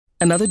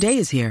Another day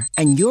is here,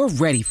 and you're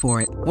ready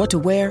for it. What to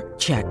wear?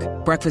 Check.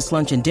 Breakfast,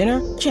 lunch, and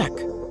dinner? Check.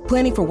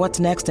 Planning for what's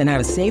next and how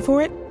to save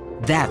for it?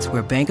 That's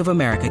where Bank of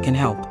America can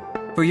help.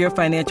 For your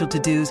financial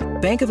to-dos,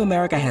 Bank of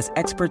America has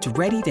experts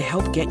ready to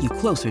help get you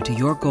closer to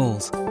your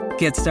goals.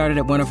 Get started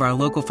at one of our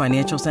local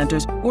financial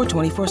centers or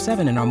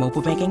 24/7 in our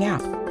mobile banking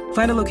app.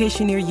 Find a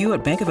location near you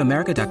at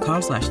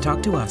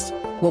bankofamerica.com/talktous.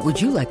 What would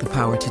you like the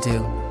power to do?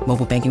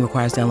 Mobile banking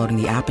requires downloading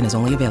the app and is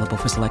only available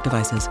for select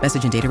devices.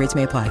 Message and data rates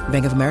may apply.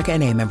 Bank of America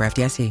N.A., member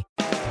FDIC.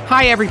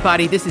 Hi,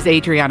 everybody. This is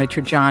Adriana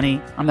Trajani.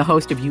 I'm the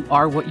host of You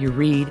Are What You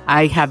Read.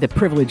 I have the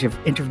privilege of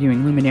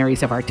interviewing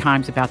luminaries of our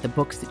times about the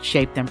books that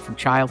shaped them from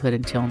childhood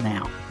until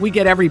now. We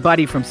get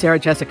everybody from Sarah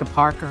Jessica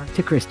Parker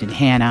to Kristen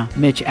Hanna,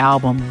 Mitch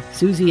Albom,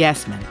 Susie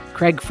Essman,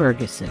 Craig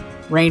Ferguson,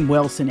 Rainn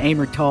Wilson,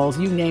 Amor Tolls,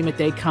 you name it,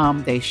 they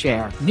come, they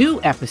share.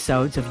 New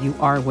episodes of You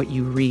Are What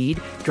You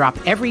Read drop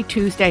every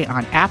Tuesday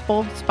on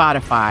Apple,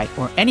 Spotify,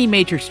 or any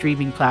major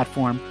streaming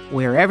platform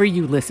wherever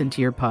you listen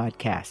to your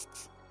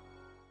podcasts.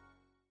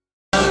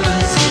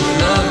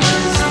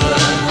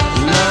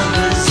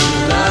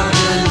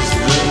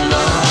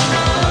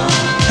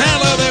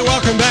 Hello there,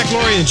 welcome back,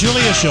 Lori and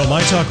Julia Show,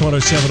 My Talk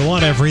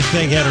 107.1,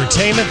 Everything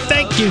Entertainment.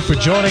 Thank you for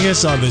joining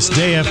us on this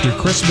day after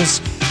Christmas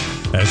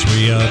as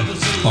we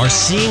are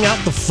seeing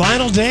out the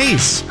final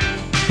days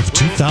of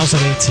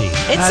 2018.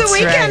 It's the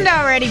weekend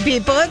already,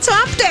 people. It's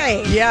hump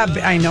day. Yeah,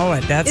 I know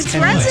it. It's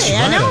Wednesday.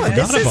 I know it.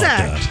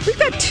 That. We've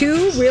got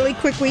 2 really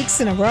quick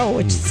weeks in a row,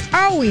 which is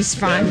always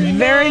fun.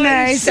 Very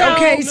nice.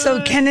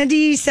 So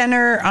Kennedy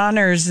Center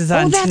Honors is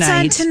on tonight. Oh, that's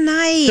on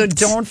tonight. So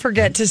don't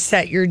forget to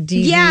set your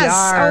DVRs. Yes.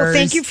 Oh,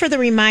 thank you for the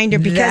reminder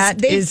because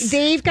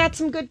they've got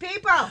some good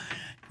people.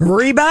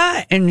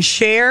 Reba and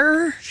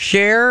Cher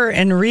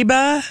and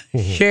Reba.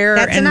 Cher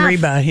That's and enough.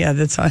 Reba. Yeah,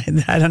 that's all.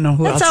 I don't know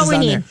who That's else all is we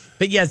on need. there.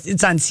 But yes,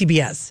 it's on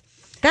CBS.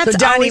 That's so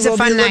Donnie always a will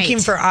fun be night. looking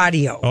for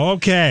audio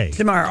Okay.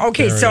 tomorrow.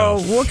 Okay, Fair so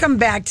enough. we'll come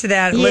back to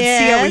that. Let's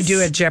see how we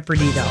do at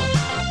Jeopardy, though.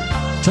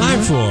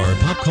 Time for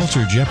Pop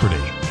Culture Jeopardy.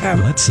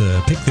 Let's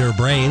pick their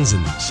brains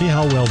and see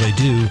how well they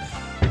do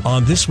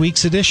on this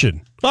week's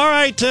edition. All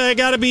right,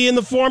 got to be in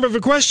the form of a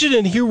question,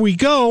 and here we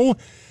go.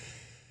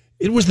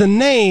 It was the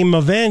name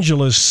of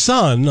Angela's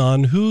son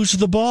on Who's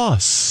the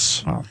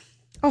Boss?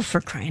 Oh, for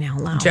crying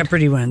out loud.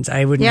 Jeopardy wins.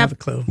 I wouldn't have a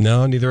clue.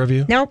 No, neither of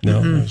you? Nope.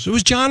 No. So it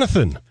was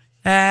Jonathan.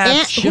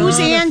 Who's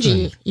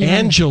Angie? even?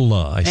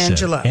 Angela, I said.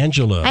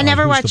 Angela. I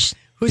never watched.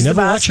 Who's the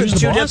boss? Who's the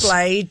Judith boss?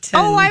 Light.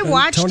 Oh, I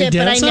watched Tony it,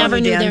 but I Danza? never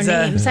knew their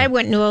Danza. names. I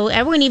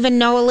wouldn't even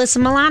know Alyssa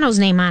Milano's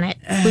name on it.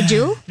 Would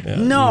you?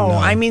 No,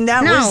 I mean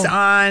that No. was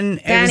on.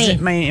 It was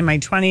Danny. in my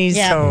 20s,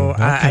 Yeah. so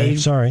Okay, I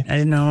sorry. I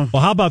didn't know.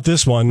 Well, how about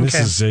this one? This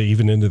Okay. is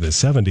even into the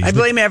 70s. I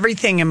blame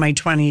everything in my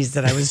 20s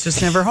that I was just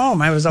never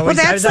home. I was Well, always.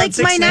 I that's was out like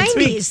 6 my nights a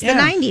week. 90s. The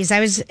 90s. I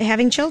was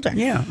having children.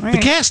 Yeah, The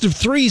right. cast of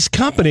Three's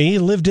Company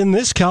lived in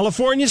this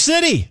California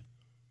city.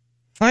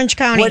 Orange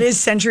County. What is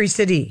Century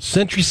City?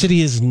 Century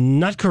City is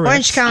not correct.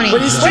 Orange County?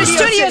 What is Studio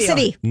Studio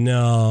City?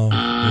 No.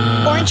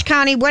 Orange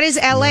County. What is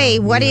LA?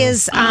 What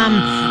is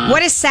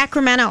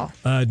Sacramento?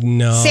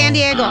 No. San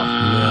Diego?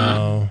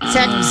 No.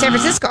 San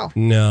Francisco?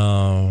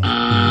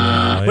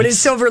 No. What is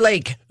Silver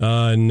Lake?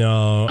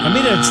 No. I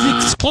mean,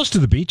 it's close to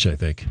the beach, I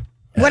think.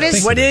 What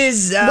is What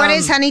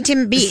is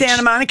Huntington Beach?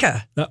 Santa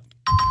Monica?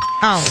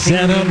 Oh,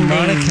 Santa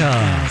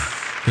Monica.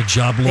 Good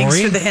job, Lori.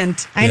 Thanks for the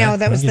hint. I know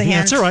that was the hint.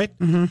 That's all right.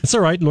 That's all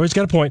right. Lori's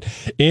got a point.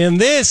 In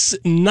this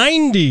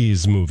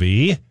 90s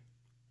movie,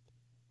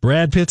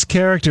 Brad Pitt's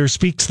character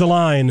speaks the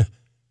line,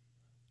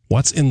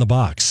 "What's in the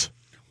box?"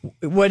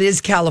 What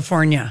is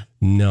California?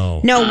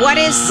 No. No, what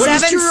is What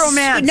is seven? True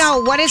Romance?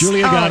 No, what is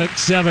Julia got it.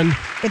 7.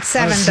 It's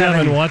 7.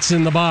 7. What's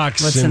in the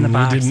box? What's in the And we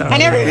box? didn't I I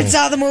never know. even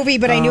saw the movie,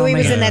 but I knew he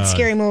was in that God.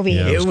 scary movie.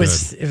 Yeah. It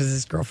was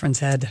his girlfriend's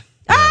head.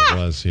 Yeah, it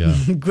was, yeah.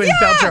 Gwyneth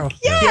Paltrow.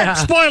 Yeah.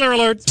 Spoiler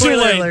alert. Too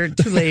Spoiler late. alert.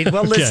 Too late.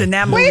 Well, listen,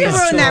 that movie Way to is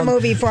ruin that so-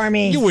 movie for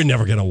me. You were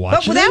never going to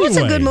watch But it that was a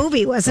anyway. good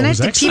movie, wasn't it?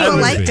 The excellent people It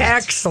was liked it.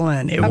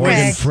 excellent. It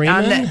Morgan was Freeman?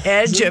 on the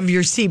edge of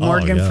your seat.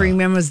 Morgan yeah.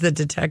 Freeman was the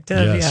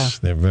detective. Yes,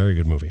 they're a very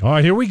good movie. All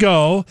right, here we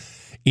go.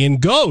 In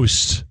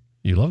Ghost,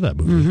 you love that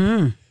movie.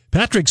 Mm-hmm.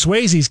 Patrick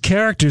Swayze's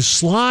character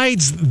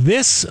slides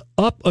this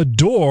up a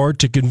door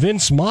to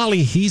convince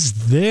Molly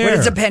he's there. What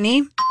is a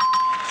penny?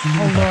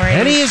 Oh, Lori.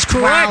 Penny is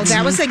correct. Wow,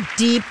 that was a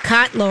deep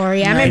cut,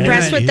 Lori. I'm I know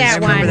impressed it. with I that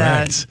remember one.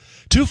 that. Correct.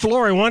 2 for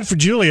Lori, 1 for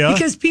Julia.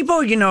 Because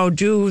people,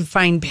 do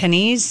find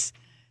pennies.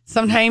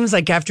 Sometimes,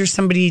 like after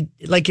somebody,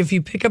 like if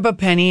you pick up a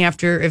penny if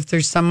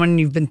there's someone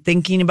you've been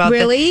thinking about.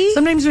 Really?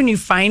 Sometimes when you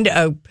find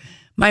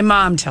my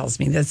mom tells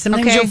me that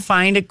sometimes Okay. you'll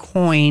find a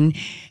coin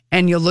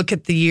and you'll look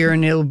at the year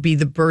and it'll be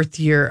the birth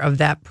year of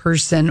that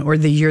person or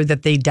the year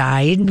that they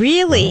died.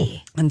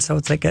 Really? And so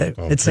it's like a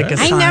sign.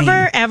 I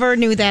never ever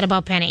knew that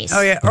about pennies.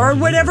 Oh yeah, or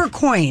whatever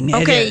coin. it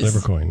Okay. is.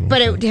 Never coin.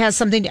 But it has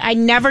something. I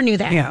never knew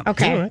that. Yeah.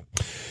 Okay. All right.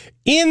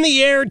 In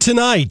the Air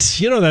Tonight.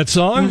 You know that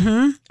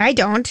song? I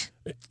don't.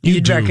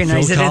 You'd do.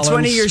 recognize Phil it. It's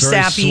one of Collins, your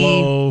very sappy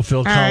slow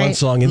Phil Collins right.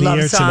 song. In the love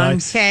Air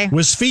songs. Tonight. Okay.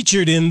 Was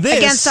featured in this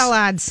Against all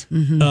odds.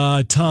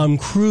 Tom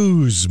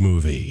Cruise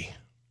movie.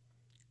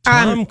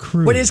 Tom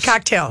Cruise. What is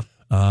Cocktail?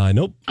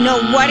 Nope.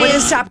 No, What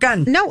is Top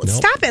Gun? No,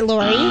 stop it,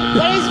 Lori.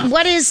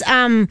 What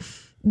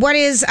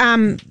is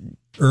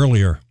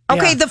Earlier.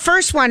 okay, Yeah. the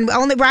first one,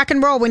 only rock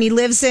and roll when he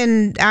lives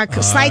in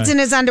slides in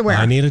his underwear.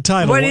 I need a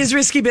title. What is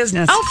Risky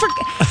Business?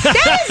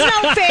 that is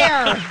no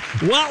fair.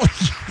 Well,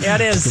 yeah,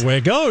 it is. the way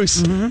it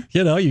goes.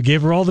 You know, you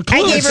gave her all the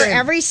clues. I gave her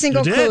every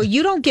single You did. clue.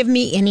 You don't give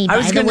me any. I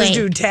was by the going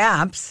to way. do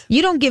Taps.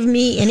 You don't give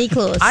me any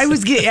clues. I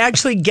was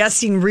actually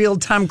guessing real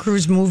Tom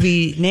Cruise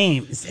movie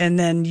names, and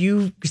then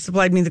you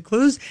supplied me the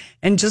clues.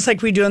 And just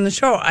like we do on the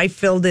show, I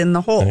filled in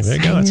the holes. There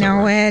you go. I It's all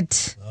know right.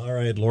 it. All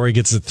right, Lori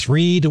gets it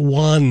 3-1.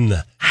 3-1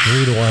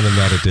 in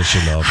that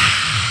edition of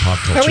Pop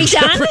Culture. Are we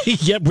done? Jeopardy.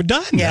 Yeah, we're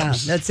done. Yeah,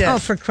 that's it. Oh,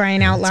 for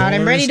crying out That's all loud!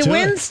 I'm there ready is to to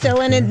win it.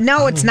 still, and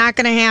no, it's not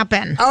going to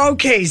happen.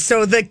 Okay,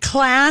 so the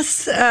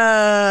class of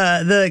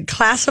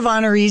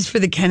honorees for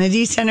the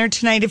Kennedy Center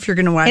tonight. If you're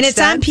going to watch, And it's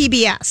that. on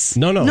PBS.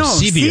 No,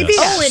 CBS. CBS.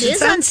 Oh, it is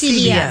It's on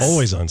CBS.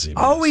 Always on CBS.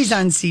 Always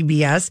on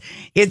CBS.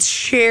 It's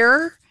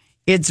Cher.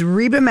 It's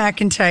Reba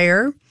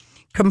McEntire,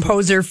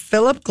 composer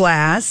Philip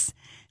Glass,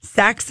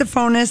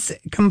 saxophonist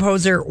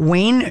composer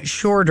Wayne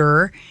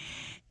Shorter,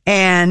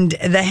 and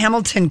the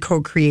Hamilton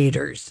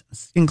co-creators,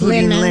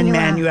 including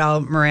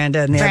Lin-Manuel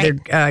Miranda and the other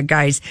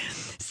guys.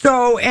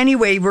 So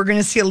anyway, we're going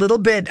to see a little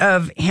bit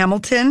of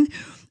Hamilton.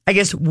 I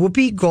guess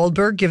Whoopi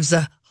Goldberg gives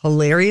a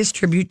hilarious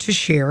tribute to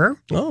Cher.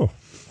 Oh,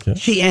 okay.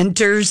 She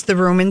enters the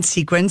room in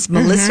sequence.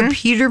 Melissa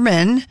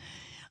Peterman,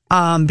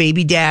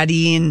 Baby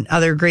Daddy, and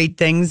other great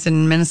things,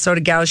 and Minnesota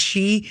gal.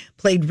 She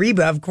played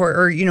Reba, of course,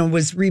 or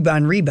was Reba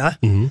on Reba.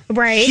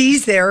 Right.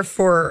 She's there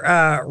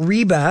for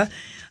Reba,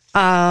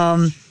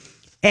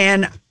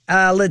 and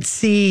let's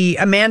see,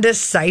 Amanda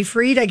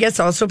Seyfried, I guess,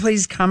 also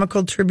plays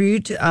comical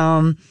tribute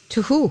To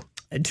who?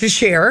 to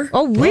Cher.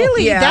 Oh,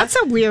 really? Yeah. That's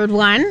a weird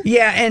one.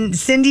 Yeah, and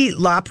Cyndi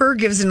Lauper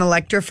gives an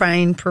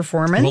electrifying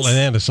performance. Well,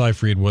 Amanda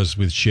Seyfried was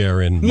with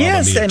Cher in Mamma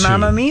yes, Mia and too.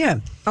 Mamma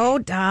Mia. Oh,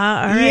 duh.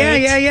 All right.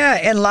 Yeah.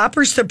 And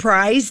Lauper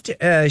surprised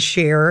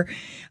Cher.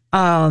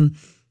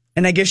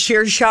 And I guess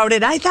Cher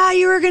shouted, "I thought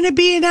you were going to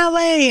be in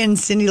LA." And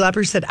Cyndi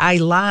Lauper said, "I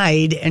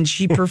lied." And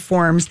she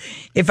performs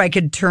 "If I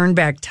Could Turn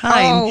Back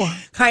Time,"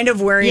 kind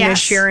of wearing a Yes.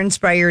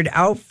 Cher-inspired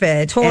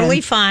outfit. Totally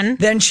And fun.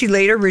 Then she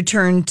later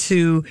returned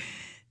to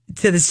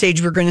the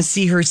stage. We're going to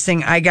see her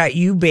sing "I Got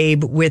You,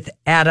 Babe" with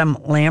Adam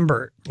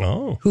Lambert,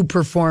 Oh. who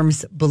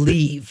performs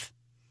 "Believe."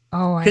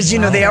 Oh, Because,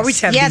 they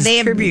always have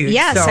these tributes.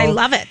 Yes, so, I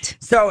love it.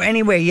 So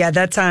anyway, yeah,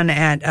 that's on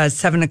at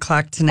 7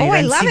 o'clock tonight Oh, I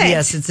on love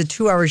CBS. it. It's a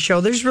 2-hour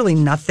show. There's really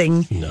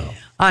nothing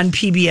on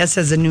PBS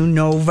as a new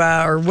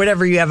Nova or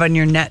whatever you have on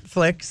your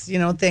Netflix,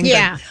 thing.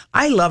 Yeah. But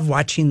I love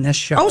watching this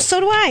show. Oh, so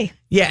do I.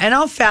 Yeah, and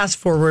I'll fast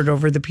forward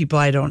over the people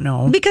I don't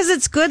know. Because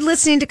it's good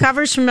listening to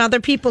covers from other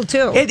people,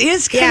 too. It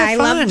is kind Yeah, of I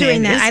fun. love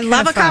doing It that. is I kind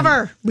love of a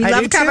cover. fun. We I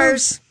love do too.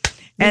 covers.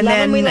 We And love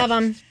them. We then love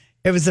them.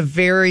 It was a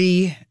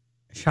very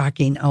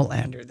shocking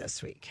Outlander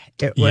this week.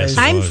 It was. Yes.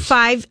 I'm was.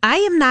 5. I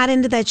am not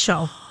into that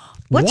show.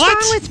 What's What?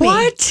 wrong with me?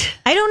 What?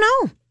 I don't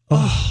know.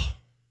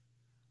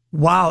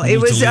 Wow, You it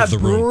need was to leave a the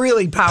room.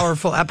 really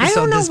powerful episode.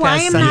 don't know this why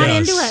past I'm Sunday. not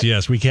Yes, into it.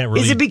 yes, we can't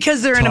really. Is it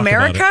because they're in talk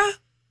about America?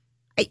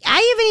 it.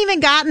 I haven't even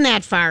gotten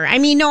that far. I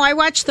mean, no, I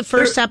watched the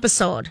first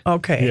episode.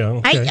 Okay. Yeah,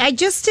 okay. I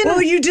just didn't.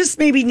 Well, you just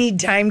maybe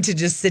need time to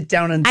just sit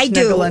down and I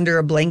snuggle do. under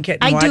a blanket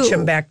and I watch do.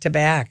 them back to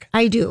back.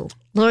 I do.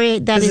 Lori,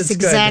 that 'Cause is it's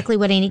good. exactly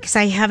what I need because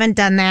I haven't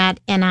done that.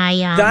 And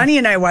I. Donnie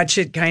and I watch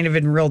it kind of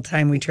in real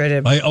time. We try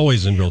to I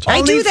always in real time.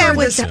 I do only that for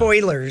with- the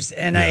spoilers,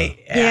 and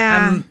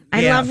Yeah.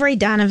 I yeah. love Ray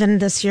Donovan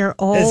this year.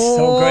 Oh, It's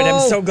so good.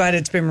 I'm so glad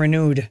it's been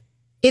renewed.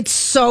 It's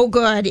so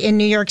good in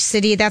New York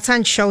City. That's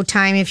on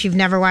Showtime. If you've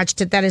never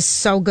watched it, that is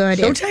so good.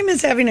 Showtime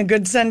is having a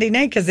good Sunday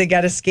night because they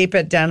got Escape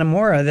at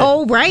Dannemora. That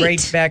Oh, right.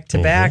 Right back to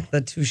back,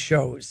 the two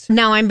shows.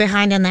 No, I'm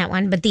behind on that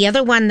one. But the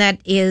other one that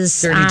is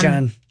Dirty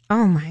John.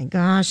 Oh my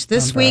gosh,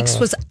 this week's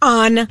was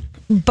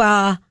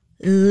unbelievable.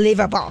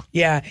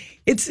 Yeah,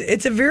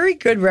 it's a very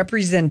good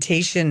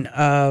representation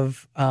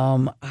of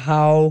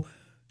how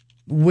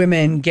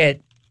women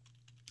get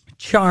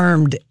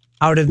charmed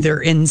out of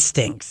their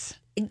instincts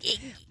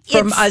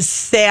from a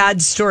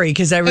sad story.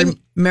 Because I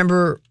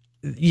remember,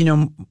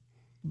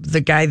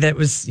 the guy that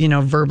was,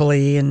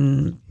 verbally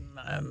and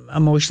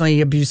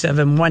emotionally abusive,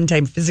 and one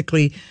time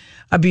physically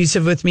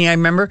abusive with me. I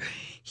remember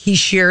he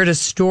shared a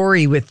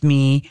story with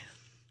me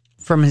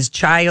from his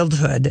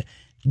childhood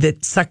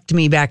that sucked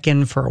me back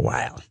in for a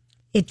while.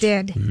 It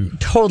did.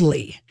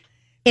 Totally.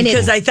 And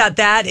Because I thought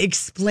that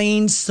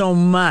explains so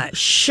much.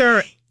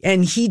 Sure.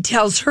 And he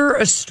tells her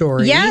a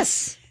story.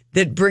 Yes.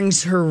 That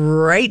brings her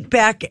right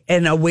back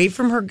and away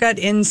from her gut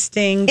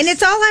instinct. And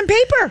it's all on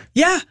paper.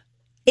 Yeah.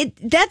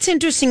 That's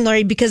interesting,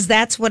 Lori, because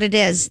that's what it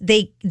is.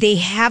 They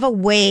have a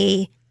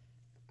way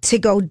to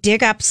go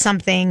dig up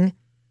something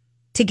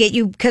to get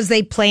you because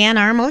they play on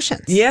our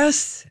emotions.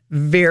 Yes.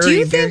 Very, Do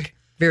you very, think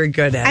very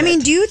good at it. I mean,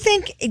 do you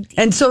think?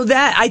 And so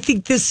that I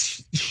think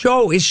this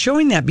show is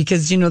showing that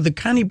because the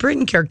Connie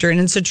Britton character, and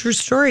it's a true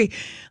story.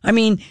 I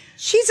mean,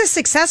 She's a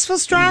successful,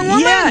 strong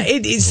woman. yeah.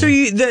 So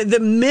the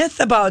myth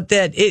about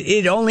that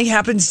it only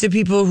happens to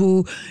people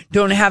who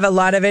don't have a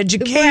lot of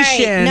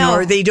education, Right, no.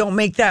 or they don't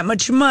make that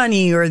much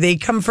money, or they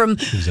come from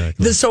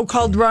the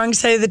so-called wrong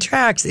side of the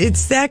tracks.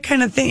 It's that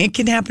kind of thing. It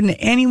can happen to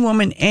any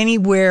woman,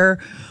 anywhere,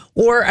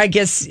 or I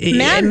guess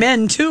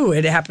men too.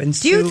 It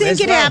happens. Do you to think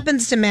as it well.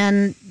 happens to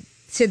men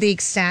to the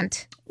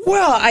extent?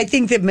 Well, I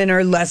think that men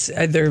are less.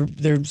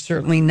 They're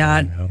certainly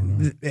not.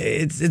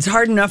 It's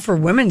hard enough for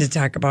women to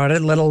talk about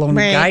it, let alone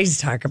Right. guys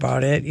talk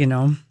about it.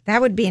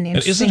 That would be an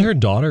interesting. Isn't her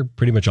daughter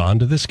pretty much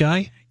onto this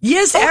guy?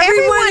 Yes,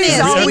 everyone is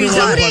always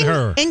Everyone on. but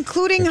her.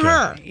 including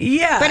her.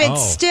 Yeah, But it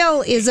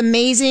still is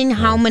amazing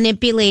how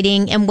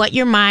manipulating and what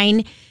your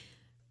mind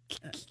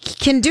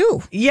can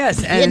do.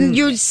 yes, And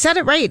you said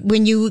it right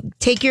when you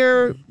take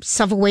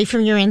yourself away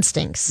from your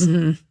instincts.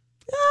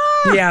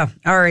 yeah.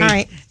 All right. All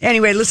right.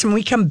 Anyway, listen. When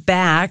we come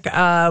back,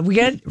 we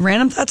got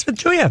random thoughts with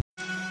Julia.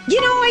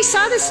 I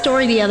saw this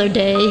story the other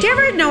day. Did you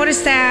ever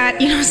notice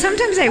that?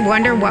 Sometimes I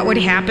wonder what would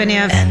happen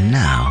if And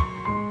now,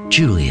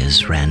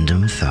 Julia's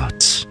random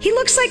thoughts. he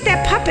looks like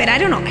that puppet. I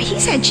don't know.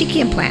 He's had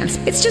cheeky implants.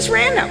 It's just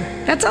random.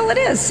 That's all it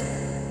is.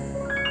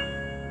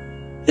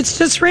 It's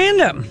just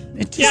random.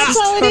 It's That's just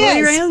all it totally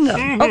is.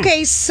 random.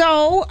 Okay,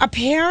 so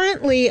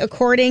apparently,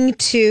 according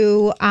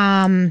to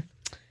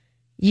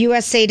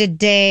USA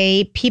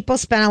Today, people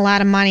spent a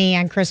lot of money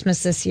on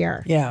Christmas this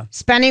year. Yeah.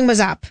 Spending was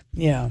up.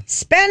 Yeah.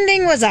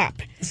 Spending was up.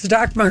 The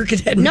stock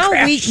market hadn't No,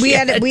 we crashed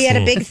had yet.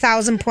 a big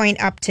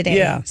 1,000-point up today.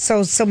 Yeah.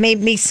 So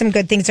maybe some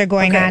good things are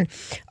going Okay. on.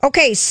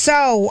 Okay,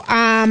 so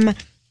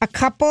a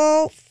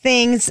couple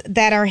things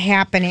that are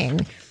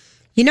happening.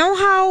 You know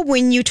how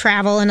when you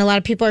travel, and a lot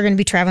of people are going to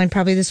be traveling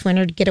probably this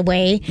winter to get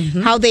away,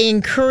 how they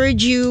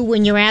encourage you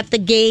when you're at the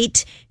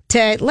gate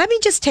to let me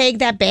just tag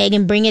that bag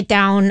and bring it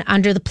down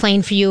under the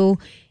plane for you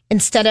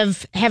instead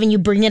of having you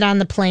bring it on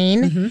the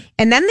plane.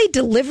 And then they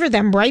deliver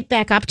them right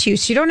back up to you.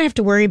 So you don't have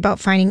to worry about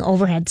finding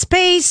overhead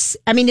space.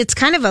 I mean, it's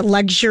kind of a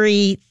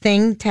luxury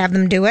thing to have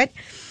them do it.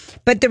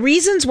 But the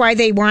reasons why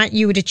they want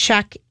you to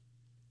check,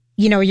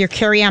 your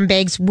carry-on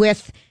bags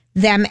with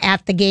them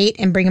at the gate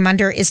and bring them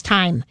under is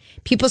time.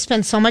 People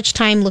spend so much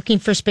time looking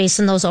for space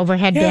in those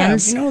overhead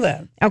bins. You know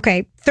that.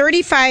 Okay,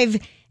 35.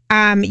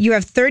 You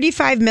have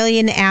 35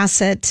 million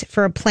asset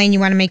for a plane. You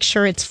want to make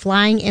sure it's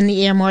flying in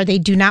the air more. They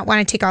do not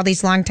want to take all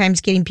these long times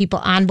getting people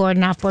on board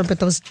and off board with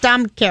those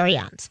dumb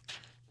carry-ons.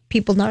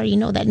 People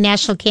know that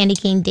National Candy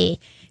Cane Day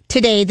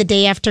today, the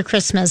day after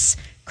Christmas.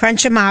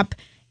 Crunch them up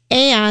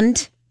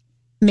and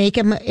make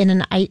them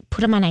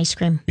put them on ice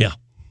cream. Yeah.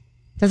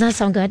 Doesn't that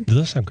sound good? Does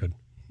that sound good?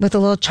 With a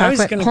little I was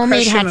chocolate, gonna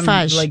homemade crush hot him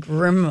fudge, and,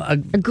 rim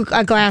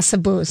a glass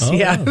of booze.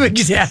 Yeah,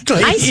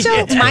 exactly. I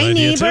still, my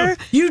idea, too. neighbor.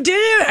 You did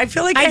it. I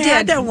feel like I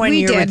had that one we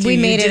year. did. With you. We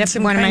You made did it at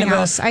some one of my kind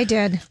house. I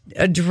did.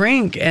 a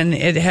drink, and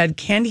it had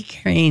candy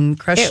cane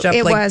crushed up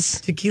It like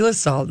was. tequila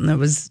salt, and it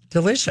was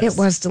delicious. It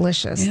was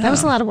delicious. Yeah. That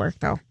was a lot of work,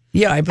 though.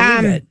 Yeah, I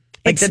believe it.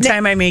 Like it's the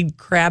time I made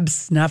crab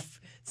stuffed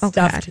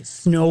God.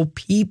 snow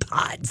pea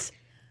pods.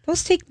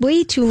 Those take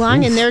way too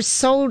long, and they're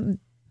so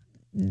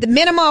the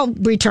minimal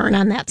return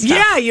on that stuff.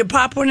 Yeah, you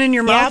pop one in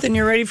your mouth, Yep. and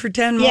you're ready for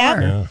 10 more.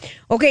 Yep.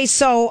 Okay,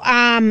 so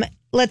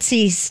let's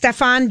see.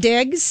 Stefan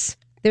Diggs.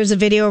 There's a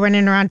video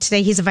running around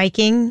today. He's a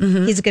Viking.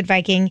 He's a good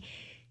Viking.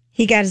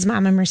 He got his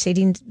mom a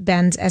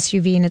Mercedes-Benz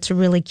SUV, and it's a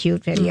really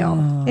cute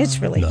video. It's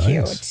really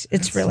cute.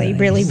 It's really,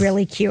 really,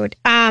 really cute.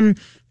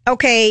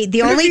 Okay,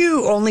 the What only if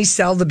you only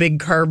sell the big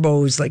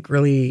carbos like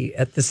really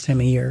at this time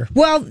of year?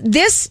 Well,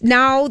 this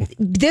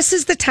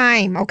is the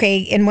time,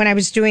 okay? And when I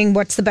was doing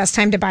what's the best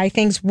time to buy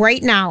things,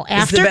 right now,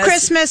 after best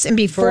Christmas and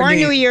before for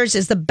New Year's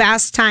is the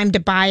best time to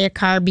buy a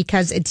car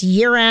because it's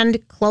year end,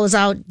 close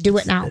out, do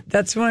it now.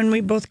 That's when we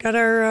both got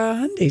our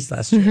Hyundais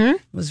last year.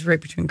 It was right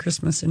between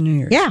Christmas and New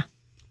Year's. Yeah.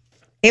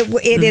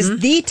 It is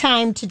the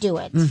time to do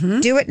it.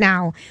 Do it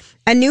now.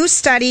 A new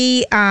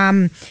study,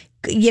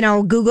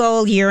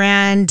 Google year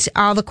end,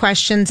 all the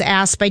questions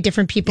asked by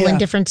different people in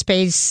different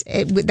space.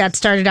 That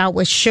started out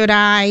with, should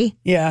I?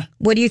 Yeah.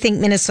 What do you think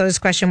Minnesota's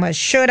question was?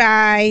 Should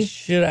I?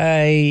 Should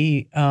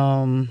I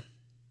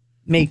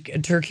make a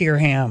turkey or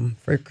ham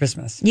for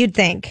Christmas? You'd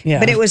think. Yeah.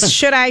 But it was,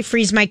 should I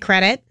freeze my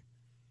credit?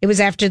 It was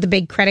after the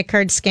big credit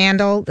card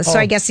scandal. So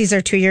I guess these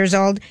are 2 years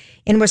old.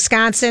 In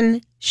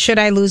Wisconsin, should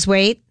I lose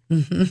weight?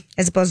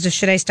 As opposed to,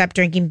 should I stop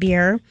drinking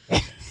beer?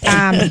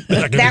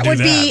 That would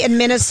be in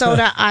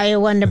Minnesota,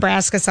 Iowa,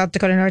 Nebraska, South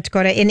Dakota, North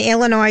Dakota. In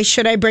Illinois,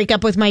 should I break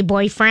up with my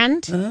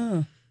boyfriend?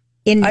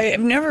 I've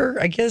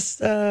never, I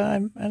guess, I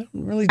don't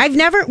really. I've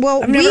never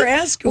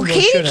asked Google,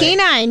 Katie should I?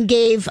 Canine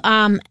gave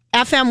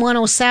FM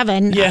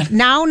 107, Yeah.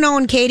 now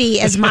known Katie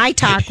as My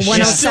Talk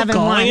 107.1. still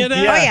calling it that?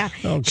 Oh, yeah.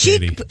 Oh,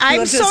 Katie. I'm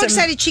left so us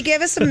excited. She gave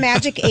us a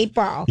magic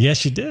 8-ball. Yes,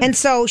 she did. And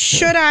so,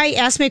 should I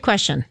ask me a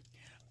question?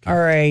 All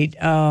right.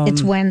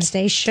 It's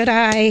Wednesday. Should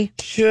I?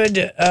 Should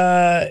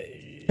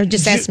Or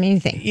just ask me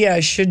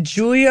anything. should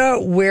Julia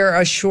wear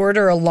a short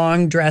or a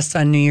long dress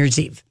on New Year's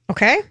Eve?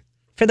 Okay.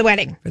 For the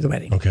wedding. For the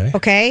wedding. Okay.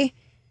 Okay?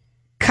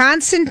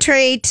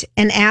 Concentrate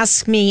and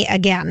ask me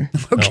again.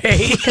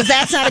 Okay. Because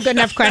that's not a good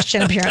enough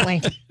question,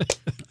 apparently.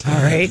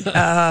 All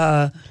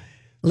right.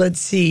 Let's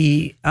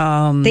see.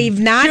 They've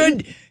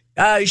not...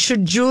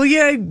 Should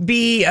Julia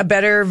be a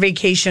better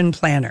vacation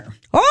planner?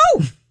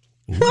 Oh!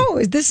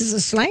 Oh, this is a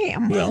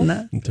slam. Well,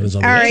 depends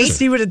on the All right. answer. Let's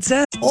see what it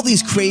says. All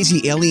these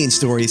crazy alien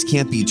stories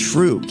can't be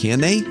true,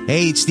 can they?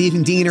 Hey, it's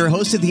Stephen Diener,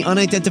 host of the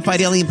Unidentified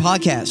Alien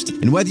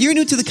Podcast. And whether you're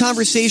new to the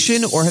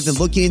conversation or have been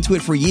looking into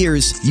it for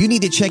years, you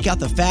need to check out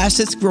the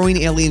fastest growing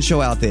alien show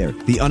out there,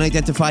 the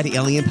Unidentified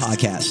Alien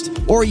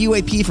Podcast, or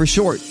UAP for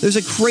short. There's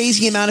a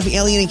crazy amount of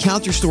alien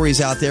encounter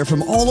stories out there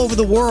from all over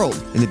the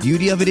world. And the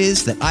beauty of it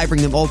is that I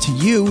bring them all to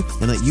you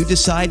and let you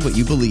decide what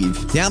you believe.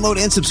 Download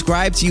and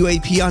subscribe to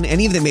UAP on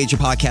any of the major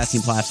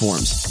podcasting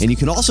platforms. And you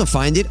can also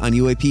find it on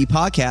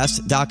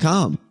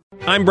UAPpodcast.com.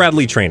 I'm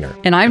Bradley Trainer.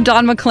 And I'm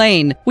Don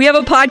McClain. We have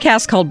a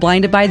podcast called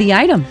Blinded by the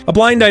Item. A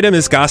blind item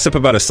is gossip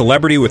about a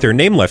celebrity with their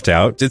name left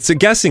out. It's a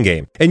guessing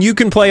game, and you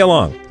can play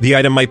along. The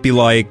item might be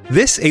like,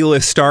 this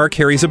A-list star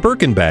carries a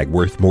Birkin bag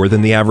worth more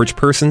than the average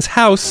person's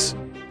house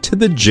to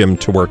the gym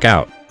to work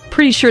out.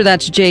 Pretty sure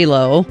that's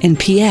J-Lo. And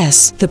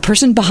P.S. the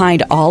person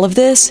behind all of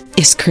this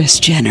is Kris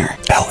Jenner,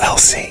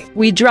 LLC.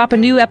 We drop a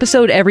new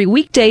episode every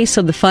weekday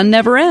so the fun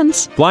never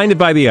ends. Blinded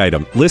by the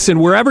Item. Listen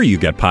wherever you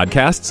get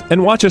podcasts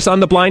and watch us on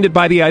the Blinded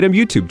by the Item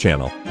YouTube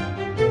channel.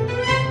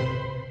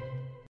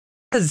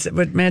 That's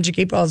what Magic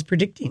 8 Ball is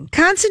predicting.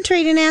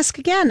 Concentrate and ask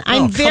again.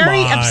 I'm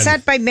very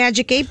upset by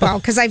Magic 8 Ball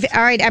because all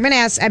right, I'm going to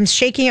ask, I'm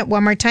shaking it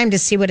one more time to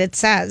see what it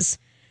says.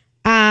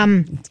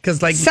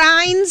 Because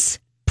Signs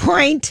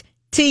point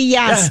to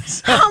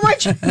yes. How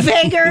much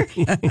vaguer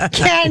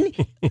can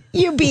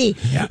you be?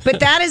 Yeah. But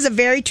that is a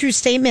very true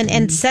statement.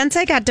 And since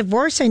I got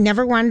divorced, I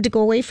never wanted to go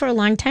away for a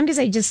long time because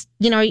I just,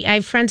 I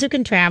have friends who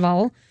can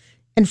travel,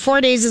 and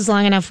 4 days is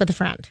long enough with a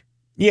friend.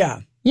 Yeah.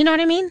 You know what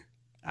I mean?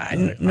 I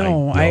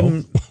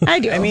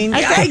do. I mean,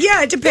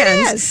 it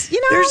depends. It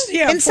is,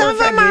 and some of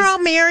them are all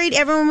married.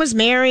 Everyone was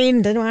married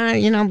and didn't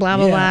want to, blah,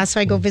 blah, blah.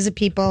 So I go visit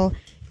people.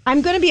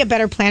 I'm going to be a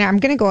better planner. I'm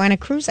going to go on a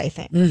cruise, I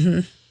think.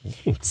 Mm-hmm.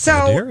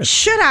 So,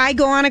 should I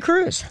go on a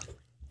cruise?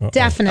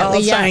 Definitely, all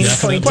yes.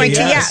 Signs point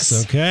to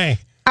yes. Okay.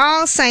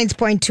 All signs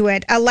point to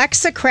it.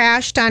 Alexa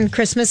crashed on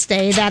Christmas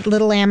Day, that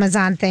little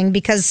Amazon thing,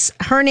 because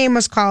her name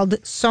was called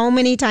so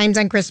many times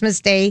on Christmas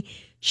Day.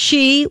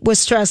 She was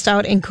stressed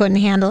out and couldn't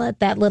handle it,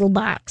 that little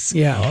box.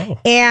 Yeah. Oh.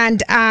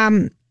 And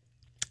a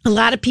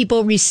lot of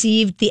people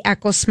received the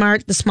Echo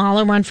Smart, the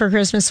smaller one, for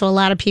Christmas. So a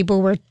lot of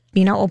people were,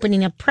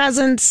 opening up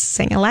presents,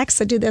 saying,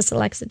 Alexa, do this,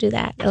 Alexa, do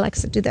that,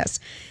 Alexa, do this.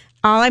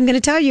 All I'm going to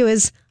tell you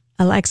is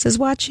Alexa's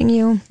watching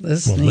you.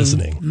 Listening. Well,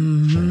 listening.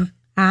 Mm-hmm.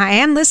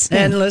 And listening.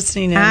 And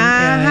listening.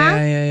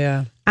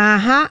 Yeah.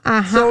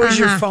 So is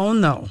your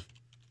phone, though.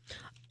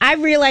 I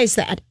realize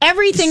that.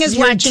 Everything is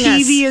your watching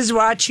us. TV is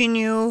watching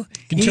you.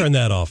 You can turn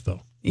that off,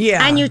 though.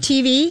 Yeah. On your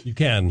TV? You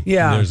can.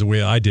 Yeah. There's a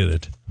way I did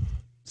it.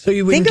 So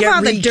you wouldn't think of get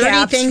all the dirty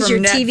recaps things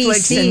from your TV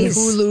Netflix sees.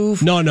 and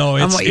Hulu. No,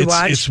 on what you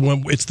watch?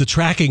 it's the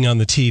tracking on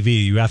the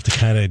TV. You have to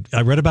kind of.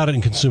 I read about it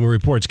in Consumer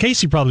Reports.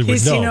 Casey probably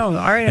would know. All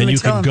right, and you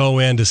can go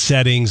into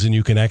settings and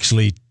you can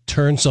actually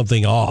turn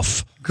something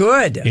off.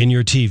 Good. In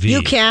your TV.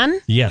 You can?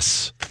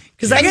 Yes.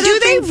 Because do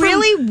they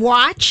really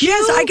watch you?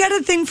 Yes, I got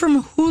a thing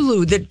from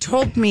Hulu that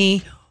told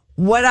me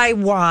what I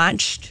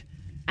watched.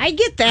 I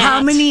get that.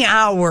 How many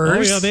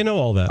hours? Oh, yeah, they know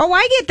all that. Oh,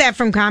 I get that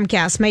from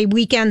Comcast, my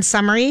weekend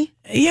summary.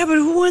 Yeah, but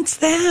who wants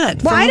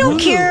that? Well, I don't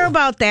Hulu? care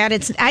about that.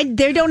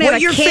 They don't have a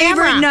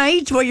camera.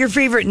 What your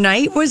favorite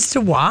night was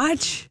to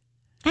watch?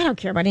 I don't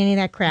care about any of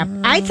that crap.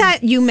 I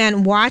thought you meant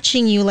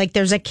watching you, like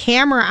there's a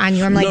camera on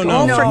you. I'm like,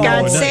 no, for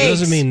God's sake. It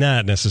doesn't mean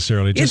that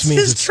necessarily. It just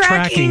means just it's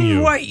tracking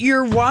you. what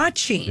you're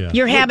watching. Yeah.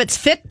 Your habits.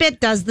 Fitbit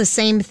does the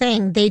same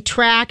thing. They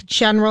track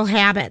general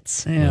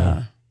habits.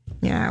 Yeah.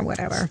 Yeah,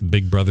 whatever.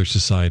 Big Brother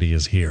Society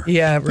is here.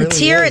 Yeah, it really It's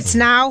here. is. It's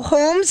now.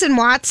 Holmes and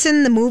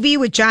Watson, the movie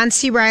with John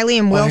C. Reilly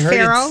and Will I heard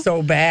Ferrell, it's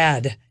so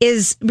bad.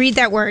 read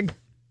that word.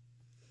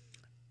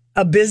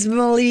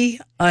 Abysmally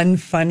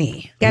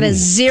unfunny. Got a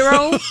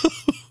 0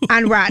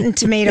 on Rotten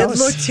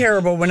Tomatoes. It looked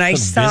terrible when I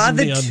saw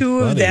the two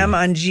of them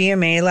on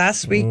GMA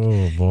last week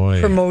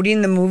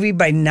promoting the movie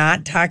by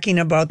not talking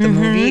about the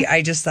movie.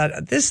 I just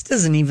thought, this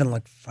doesn't even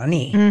look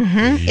funny.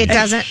 It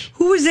doesn't.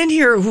 Who was in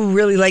here who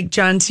really liked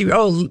John C.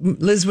 Oh,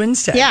 Liz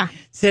Winstead. Yeah.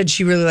 Said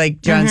she really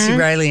liked John C.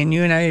 Reilly, and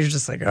you and I are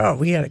just like, oh,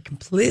 we had a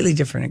completely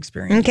different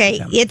experience. Okay,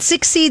 with him. it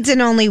succeeds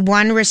in only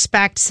one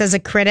respect, says a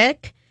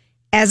critic.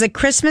 As a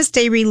Christmas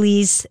Day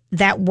release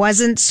that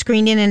wasn't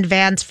screened in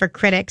advance for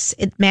critics,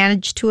 it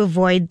managed to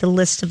avoid the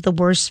list of the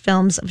worst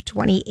films of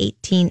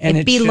 2018. And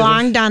it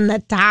belonged on the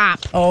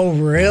top. Oh,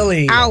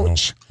 really?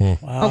 Ouch.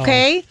 Wow.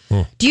 Okay.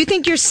 Do you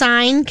think your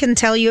sign can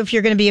tell you if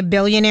you're going to be a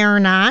billionaire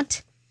or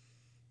not?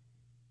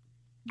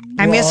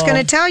 I'm just going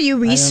to tell you,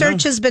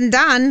 research has been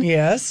done.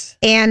 Yes.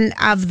 And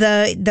of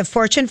the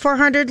Fortune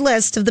 400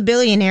 list of the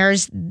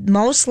billionaires,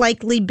 most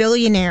likely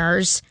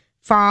billionaires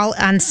fall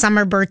on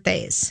summer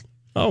birthdays.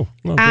 Oh,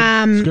 well,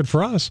 it's good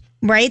for us.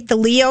 Right? The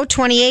Leo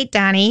 28,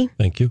 Donnie.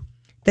 Thank you.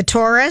 The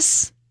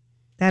Taurus,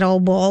 That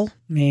old bull.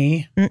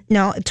 Me.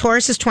 No,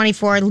 Taurus is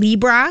 24.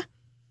 Libra,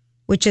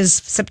 which is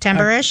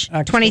September-ish,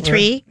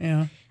 23.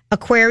 Yeah.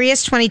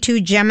 Aquarius,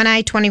 22.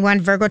 Gemini, 21.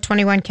 Virgo,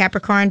 21.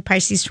 Capricorn,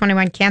 Pisces,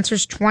 21.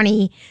 Cancer's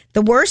 20.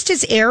 The worst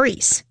is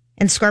Aries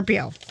and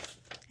Scorpio.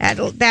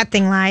 That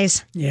thing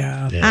lies.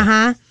 Yeah.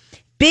 Uh-huh.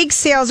 Big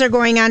sales are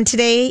going on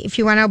today. If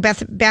you want to know,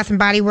 Bath and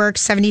Body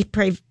Works,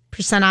 70%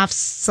 off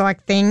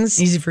select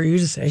things. Easy for you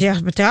to say. Yeah,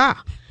 but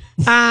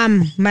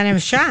my name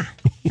is Shah.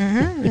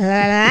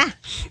 Okay.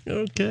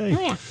 Oh,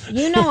 yeah.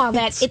 You know all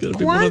that.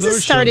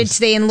 Kwanzaa started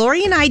today, and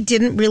Lori and I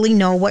didn't really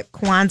know what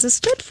Kwanzaa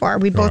stood for.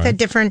 We both had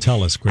different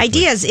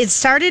ideas. It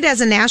started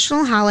as a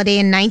national holiday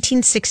in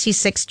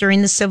 1966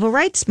 during the Civil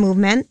Rights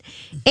Movement,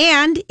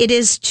 and it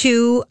is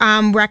to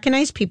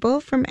recognize people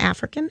from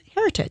African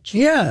heritage.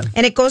 Yeah.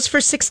 And it goes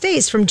for 6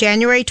 days from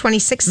December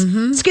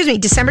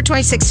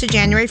 26th to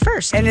January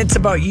 1st. And it's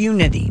about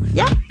unity.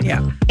 Yeah.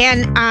 Yeah.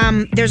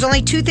 And there's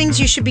only two things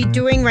you should be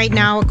doing right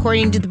now,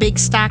 according to the big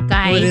stock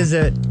guy. What is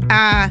it?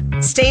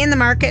 Stay in the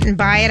market and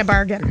buy at a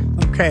bargain.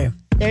 Okay.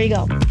 There you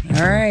go.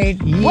 All right.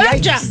 Well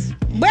done.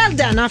 Well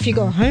done. Off you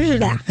go. All right,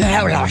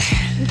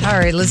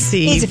 let's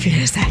see. Easy for you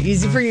to say.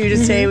 Easy for you to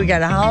say. We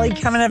got Holly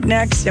coming up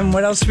next. And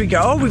what else we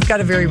go? Oh, we've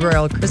got a very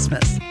royal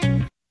Christmas.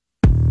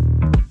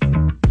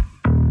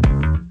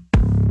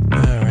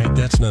 All right,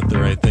 that's not the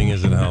right thing,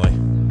 is it, Holly?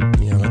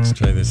 Yeah, let's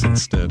try this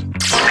instead.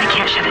 I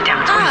can't shut it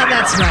down.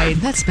 That's right.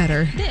 That's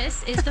better.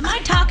 This is the My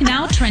Talk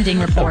Now trending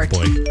report.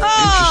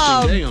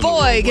 Oh,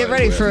 boy. Get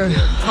ready for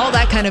all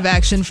that kind of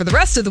action for the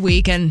rest of the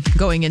week and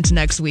going into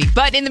next week.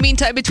 But in the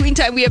meantime, between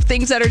time, we have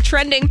things that are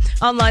trending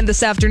online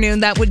this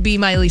afternoon. That would be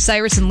Miley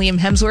Cyrus and Liam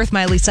Hemsworth.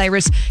 Miley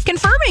Cyrus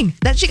confirming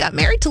that she got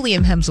married to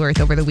Liam Hemsworth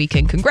over the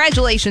weekend.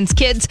 Congratulations,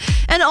 kids.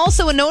 And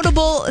also a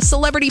notable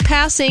celebrity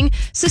passing.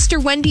 Sister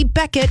Wendy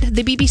Beckett,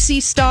 the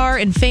BBC star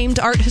and famed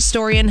art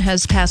historian,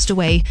 has passed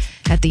away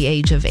at the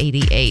age of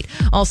 88.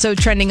 Also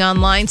trending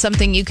online,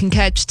 something you can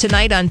catch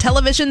tonight on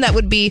television. That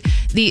would be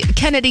the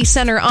Kennedy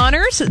Center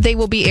Honors. They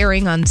will be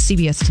airing on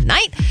CBS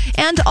tonight.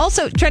 And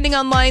also trending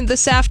online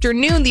this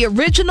afternoon, the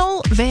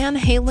original Van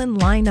Halen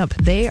lineup.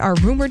 They are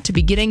rumored to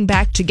be getting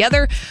back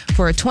together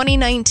for a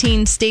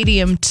 2019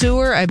 stadium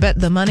tour. I bet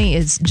the money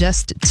is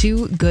just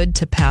too good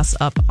to pass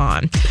up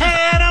on.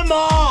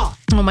 Panama!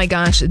 Oh my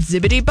gosh, it's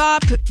Zibbity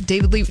Bop.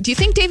 David Lee. Do you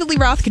think David Lee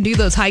Roth can do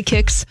those high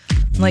kicks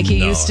like he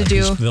used to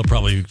do? They'll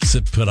probably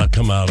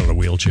come out on a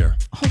wheelchair.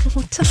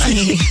 Oh,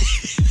 Tony.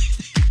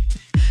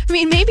 I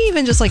mean, maybe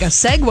even just like a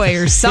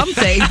Segway or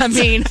something. I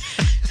mean,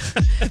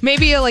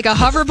 maybe like a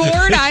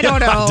hoverboard. I don't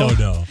know. I don't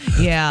know.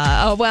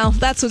 Yeah. Oh, well,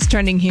 that's what's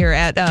trending here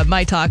at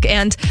My Talk.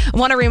 And I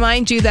want to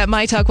remind you that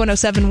My Talk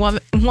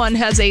 1071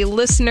 has a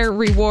listener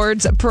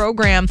rewards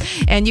program,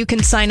 and you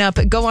can sign up.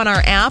 Go on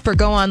our app or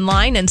go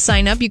online and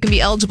sign up. You can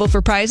be eligible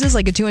for prizes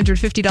like a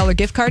 $250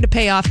 gift card to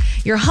pay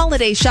off your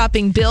holiday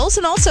shopping bills,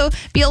 and also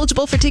be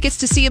eligible for tickets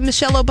to see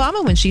Michelle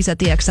Obama when she's at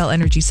the Xcel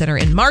Energy Center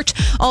in March.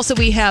 Also,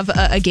 we have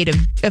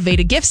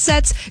Aveda gift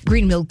sets,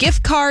 Green Mill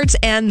gift cards,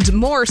 and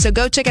more. So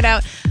go check it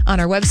out on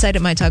our website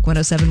at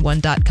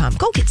mytalk1071.com.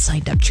 Go get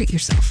signed up. Treat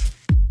yourself.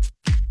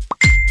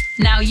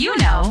 Now you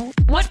know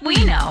what we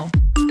know.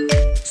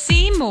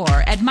 See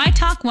more at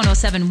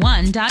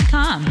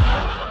mytalk1071.com.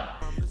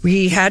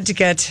 We had to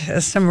get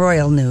some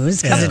royal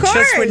news because it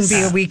just wouldn't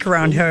be a week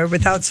around here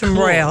without some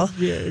royal.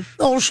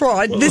 Oh,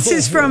 sure. This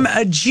is from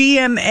a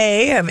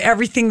GMA of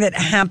everything that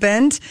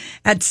happened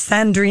at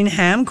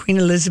Sandringham. Queen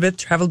Elizabeth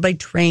traveled by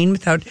train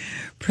without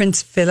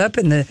Prince Philip,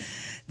 and the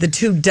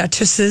two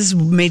duchesses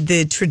made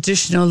the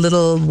traditional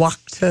little walk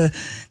to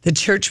the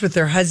church with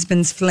their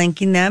husbands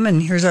flanking them.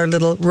 And here's our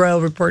little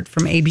royal report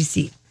from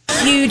ABC.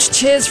 Huge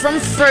cheers from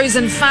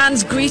Frozen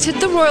fans greeted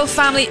the royal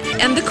family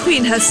and the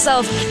Queen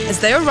herself as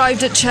they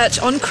arrived at church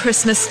on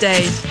Christmas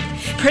Day.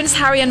 Prince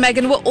Harry and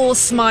Meghan were all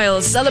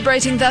smiles,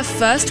 celebrating their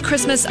first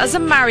Christmas as a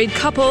married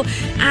couple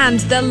and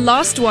their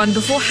last one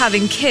before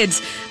having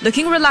kids,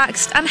 looking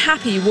relaxed and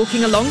happy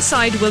walking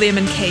alongside William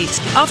and Kate.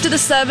 After the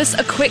service,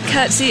 a quick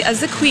curtsy as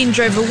the Queen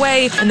drove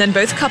away, and then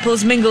both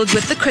couples mingled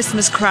with the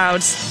Christmas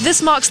crowds.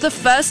 This marks the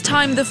first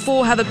time the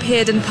four have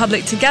appeared in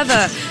public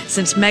together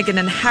since Meghan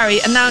and Harry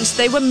announced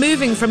they were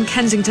moving from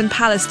Kensington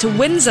Palace to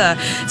Windsor,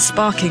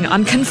 sparking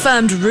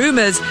unconfirmed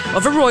rumours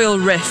of a royal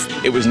rift.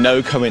 It was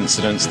no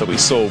coincidence that we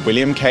saw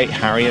William, Kate,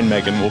 Harry and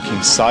Meghan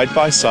walking side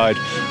by side,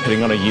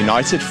 putting on a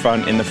united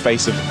front in the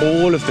face of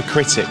all of the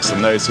critics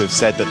and those who have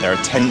said that there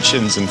are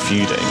tensions and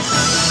feuding.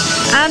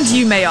 And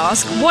you may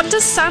ask, what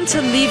does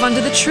Santa leave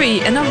under the tree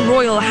in a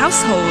royal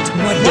household?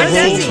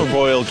 The rule for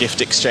royal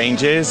gift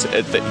exchanges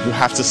is that you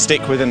have to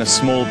stick within a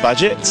small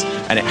budget,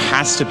 and it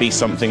has to be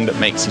something that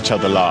makes each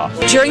other laugh.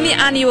 During the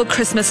annual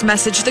Christmas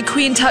message, the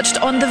Queen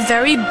touched on the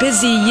very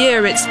busy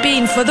year it's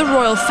been for the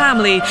royal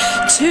family.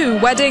 2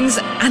 weddings,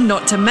 and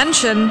not to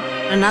mention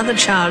another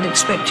child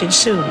expected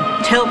soon.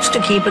 It helps to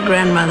keep a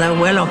grandmother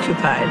well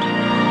occupied.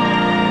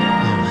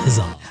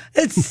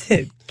 It's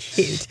so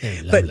cute.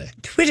 Hey, but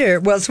Twitter,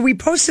 so we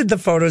posted the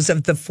photos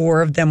of the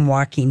 4 of them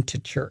walking to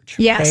church.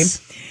 Okay? Yes.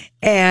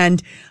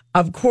 And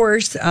Of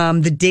course,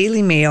 the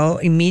Daily Mail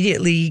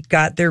immediately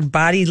got their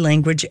body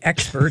language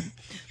expert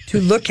to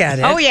look at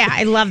it. Oh, yeah,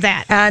 I love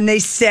that. And they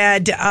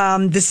said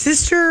the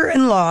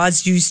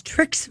sister-in-laws use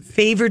tricks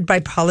favored by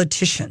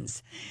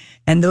politicians.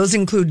 And those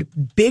include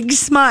big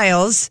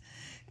smiles,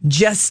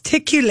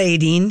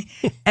 gesticulating,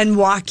 and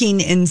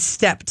walking in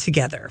step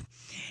together.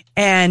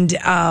 And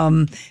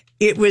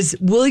it was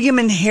William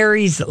and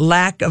Harry's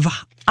lack of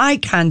eye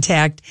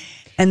contact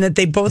and that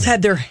they both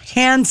had their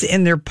hands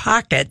in their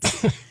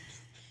pockets.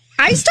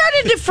 I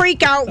started to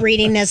freak out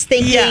reading this,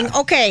 thinking,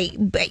 okay.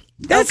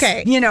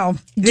 You know,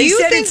 they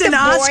said it's an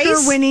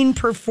Oscar-winning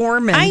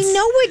performance. I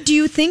know it. Do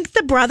you think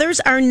the brothers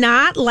are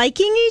not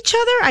liking each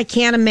other? I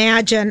can't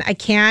imagine. I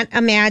can't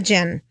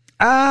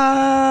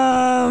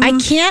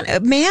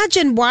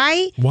imagine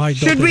why. Why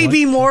should we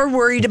be more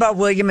worried about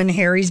William and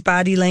Harry's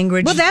body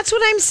language? Well, that's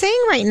what I'm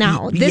saying right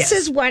now. This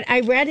is what I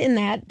read in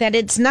that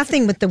it's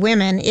nothing with the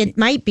women. It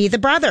might be the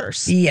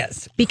brothers.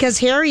 Yes. Because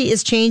Harry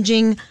is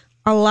changing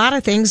a lot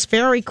of things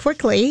very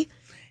quickly.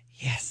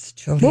 Yes,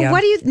 Julia. Well,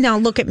 what do you... No,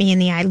 look at me in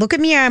the eye. Look at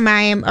me, or am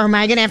I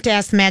going to have to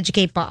ask the Magic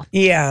 8 Ball?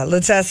 Yeah,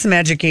 let's ask the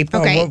Magic 8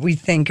 Ball what we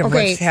think of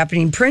what's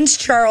happening. Prince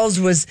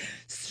Charles was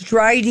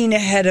striding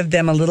ahead of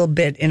them a little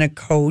bit in a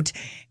coat,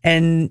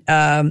 and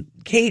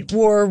Kate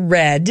wore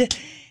red,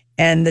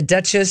 and the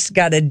Duchess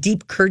got a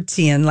deep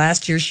curtsy, and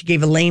last year she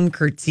gave a lame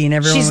curtsy, and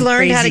everyone She's went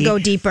learned crazy. how to go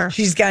deeper.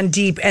 She's gone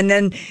deep. And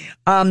then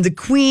the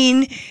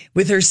Queen,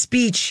 with her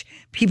speech,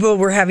 people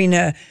were having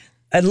a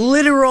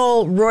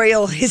literal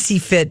royal hissy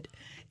fit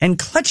and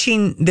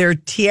clutching their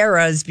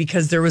tiaras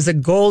because there was a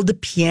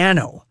gold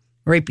piano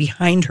right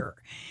behind her.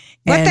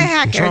 What the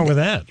heck? What's wrong with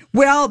that?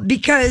 Well,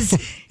 because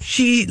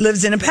she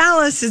lives in a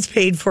palace, it's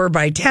paid for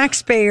by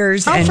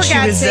taxpayers. Oh, and for she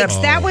God's was sakes,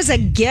 that was a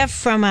gift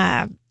from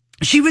a...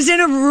 She was in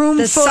a room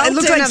full. It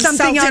looked like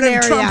something out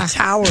of Trump area.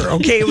 Tower.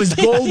 Okay, it was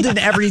gold and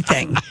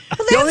everything.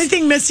 The only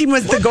thing missing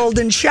was the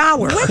golden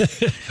shower.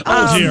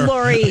 dear.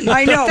 Lori.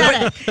 I know.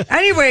 But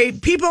anyway,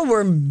 people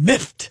were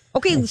miffed.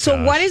 Okay,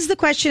 so what is the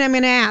question I'm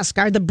going to ask?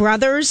 Are the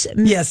brothers...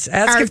 Yes,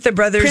 ask if the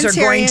brothers Prince are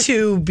going Harry-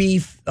 to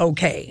be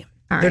okay.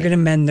 All They're right. going to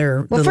mend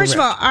their Well, little first of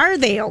rift. all, are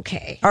they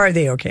okay? Are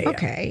they okay?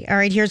 Okay. All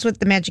right, here's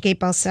what the Magic 8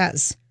 Ball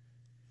says.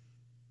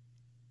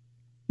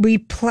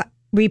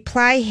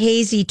 Reply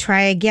hazy,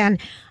 try again.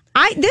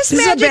 This is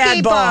a Magic bad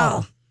 8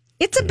 ball.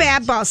 It's a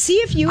bad ball. See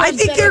if you... I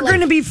think they're going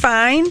to be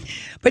fine.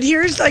 But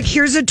here's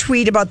a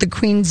tweet about the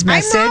Queen's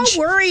message. I'm not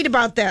worried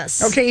about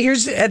this. Okay,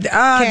 here's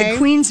the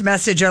Queen's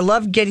message. I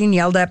love getting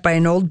yelled at by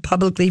an old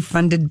publicly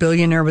funded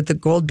billionaire with a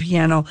gold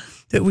piano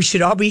that we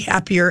should all be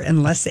happier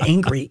and less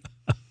angry.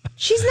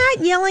 She's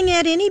not yelling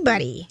at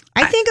anybody.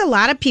 I think a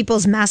lot of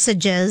people's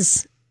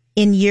messages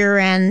in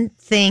year-end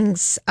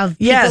things of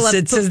people... Yes,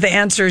 it says the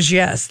answer is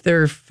yes.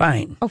 They're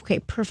fine. Okay,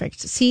 perfect.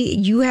 See,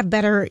 you have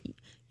better...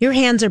 Your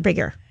hands are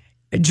bigger.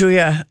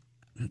 Julia,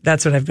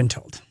 that's what I've been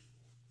told.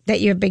 That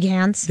you have big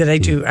hands? That I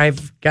do.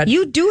 I've got...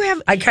 You do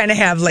have... I kind of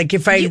have. Like,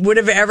 if I would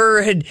have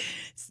ever had,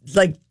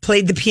 like,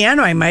 played the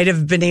piano, I might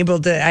have been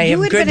able to...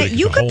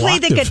 You could play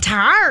the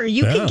guitar.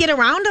 You could get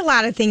around a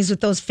lot of things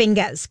with those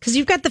fingers. Because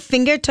you've got the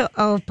finger to...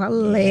 Oh,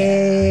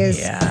 please.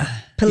 Yeah.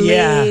 Please.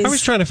 Yeah. I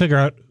was trying to figure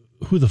out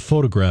who the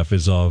photograph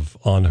is of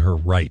on her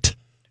right.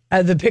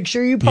 The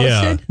picture you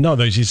posted? Yeah. No,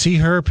 you see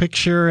her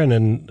picture, and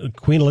then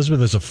Queen Elizabeth,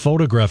 there's a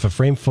photograph, a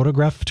framed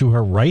photograph to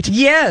her right?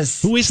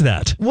 Yes. Who is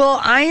that? Well,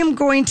 I am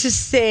going to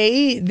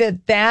say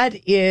that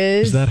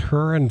is... Is that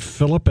her and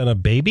Philip and a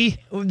baby?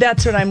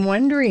 That's what I'm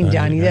wondering,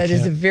 Johnny. That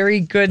is a very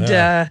good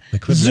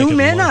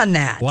zoom in on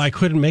that. Well, I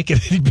couldn't make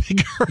it any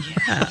bigger.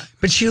 Yeah.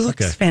 But she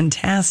looks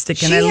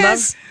fantastic, and She I love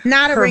has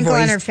not a her wrinkle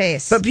on voice. her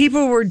face. But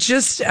people were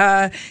just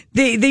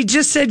they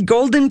just said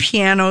golden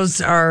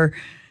pianos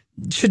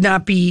should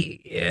not be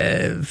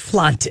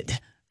flaunted.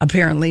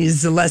 Apparently,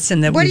 is the lesson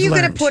that What are we've you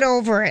going learned. to put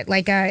over it?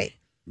 Like a...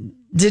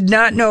 Did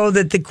not know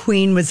that the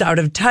Queen was out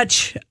of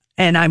touch,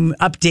 and I'm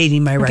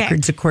updating my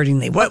records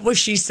accordingly. What was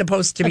she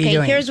supposed to be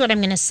doing? Here's what I'm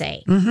going to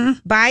say. Mm-hmm.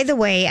 By the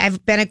way,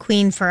 I've been a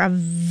queen for a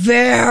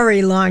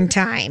very long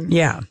time.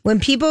 Yeah. When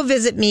people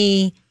visit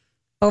me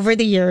over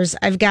the years,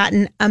 I've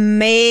gotten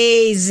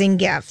amazing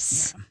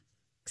gifts.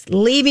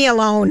 Leave me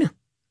alone.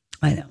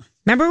 I know.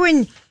 Remember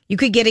when you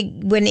could get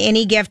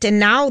any gift, and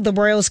now the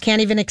royals can't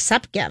even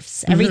accept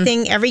gifts.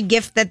 Mm-hmm. Every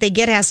gift that they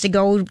get has to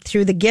go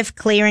through the gift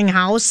clearing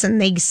house,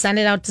 and they send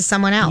it out to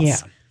someone else.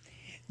 Yeah.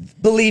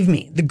 Believe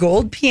me, the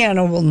gold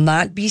piano will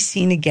not be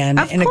seen again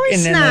in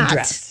a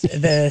dress.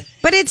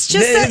 But it's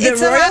just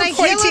it's a lot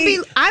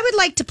of I would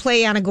like to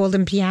play on a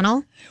golden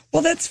piano.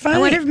 Well, that's fine. I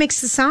wonder if it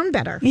makes the sound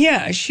better.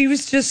 Yeah, she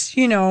was just,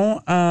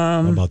 How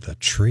about that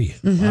tree?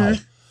 Mm-hmm. Wow.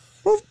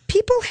 Well,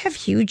 people have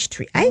huge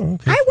trees. I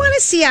want to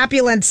see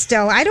opulence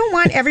still. I don't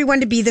want everyone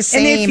to be the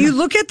same. And if you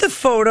look at the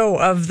photo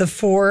of the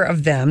four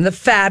of them, the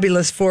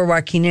fabulous four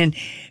walking in,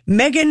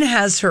 Meghan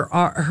has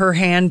her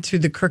hand through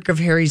the crook of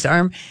Harry's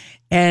arm,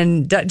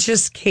 and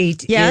Duchess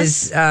Kate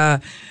is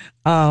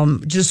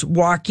just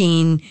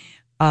walking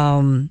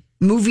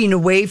moving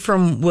away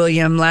from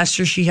William. Last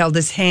year she held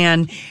his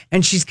hand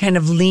and she's kind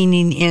of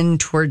leaning in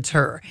towards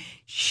her.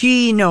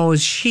 She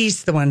knows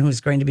she's the one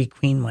who's going to be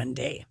queen one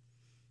day.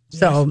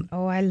 So,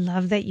 oh, I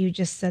love that you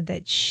just said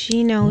that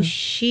she knows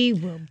she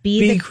will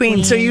be the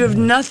queen. So you have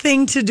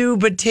nothing to do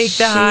but take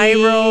the high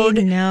road.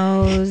 She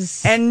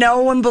knows. And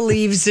no one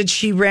believes that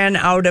she ran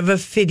out of a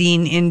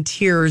fitting in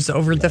tears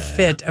over the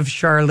fit of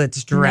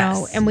Charlotte's dress.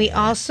 No, and we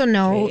also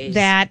know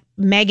that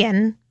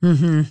Meghan,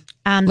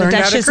 Mm-hmm. the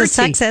Duchess of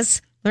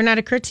Sussex, learned how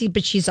to curtsy,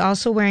 but she's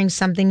also wearing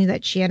something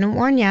that she hadn't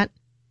worn yet.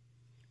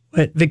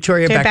 What,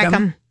 Victoria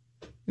Beckham?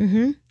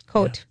 Mm-hmm.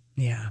 Coat.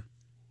 Yeah.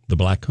 The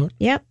black coat?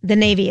 Yep. The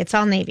navy. It's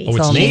all navy. Oh,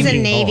 it's She's navy.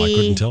 in navy. Oh, I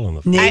couldn't tell on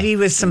the Navy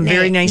with some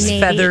very nice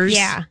feathers.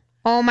 Yeah.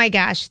 Oh my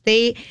gosh.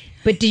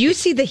 But do you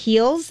see the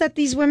heels that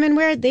these women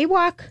wear? They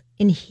walk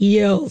in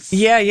heels.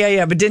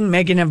 Yeah. But didn't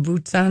Meghan have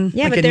boots on?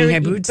 Yeah, like but knee-high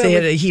boots. They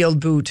had a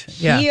heeled boot.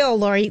 Yeah. Heel,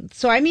 Lori.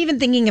 So I'm even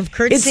thinking of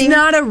curtsying. It's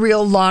not a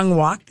real long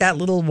walk. That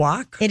little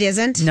walk. It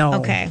isn't. No.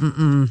 Okay.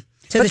 Mm-mm.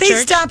 But they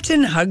stopped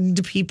and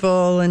hugged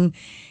people and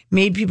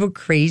made people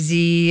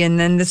crazy. And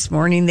then this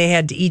morning they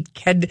had to eat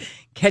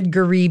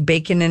Kedgeree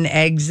bacon and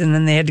eggs, and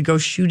then they had to go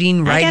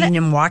shooting, riding,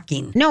 and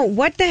walking. No,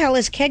 what the hell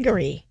is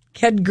Kedgeree?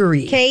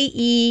 Kedgeree.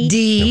 Kedgeree.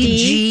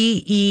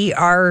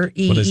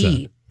 What is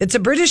that? It's a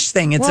British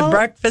thing. It's a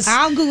breakfast.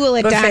 I'll Google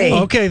it, buffet.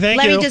 Donnie. Okay, thank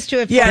Let you. me just do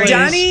it for Yeah, you.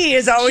 Johnny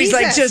is always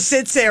like just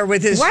sits there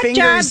with his what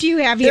fingers. What job do you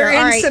have here? They're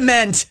All in right.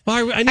 cement.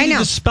 Well, I need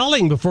the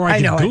spelling before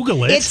I can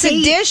Google it. It's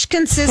a dish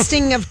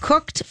consisting of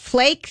cooked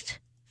flaked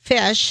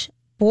fish,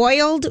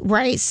 boiled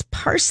rice,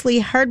 parsley,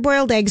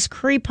 hard-boiled eggs,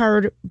 curry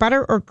powder,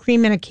 butter or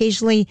cream, and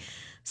occasionally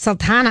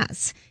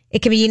sultanas.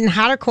 It can be eaten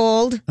hot or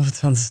cold. Oh, it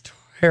sounds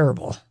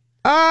terrible.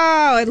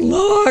 Oh, it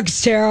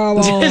looks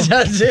terrible.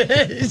 Does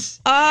it?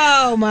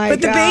 Oh, my God.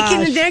 But the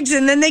bacon and eggs,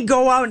 and then they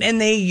go out and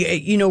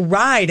they,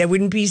 ride. I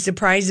wouldn't be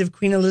surprised if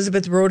Queen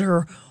Elizabeth rode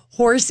her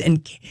horse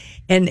and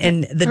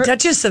the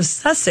Duchess of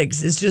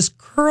Sussex is just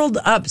curled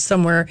up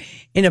somewhere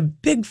in a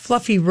big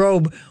fluffy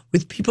robe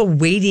with people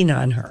waiting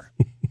on her.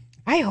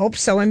 I hope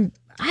so. And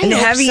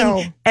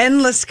having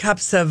endless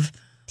cups of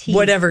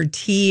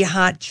tea,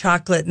 hot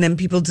chocolate, and then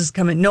people just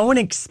come in. No one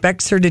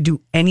expects her to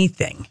do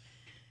anything.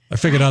 I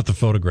figured out the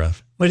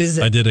photograph. What is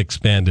it? I did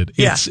expand it.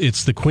 Yeah.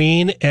 It's the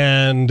Queen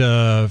and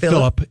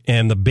Philip,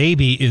 and the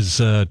baby is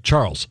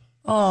Charles.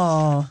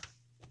 Oh,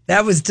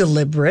 that was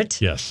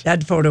deliberate. Yes.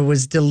 That photo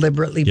was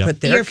deliberately put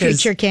there. Your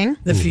future king.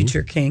 The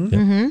future king.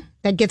 Mm-hmm.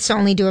 That gets to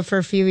only do it for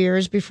a few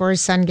years before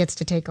his son gets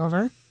to take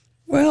over.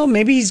 Well,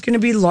 maybe he's going to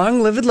be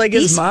long-lived like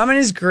his mom and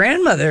his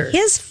grandmother.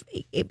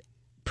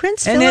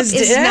 Prince And Philip his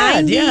is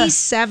dad,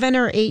 97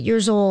 or 8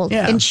 years old.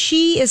 Yeah. And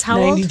she is how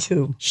old?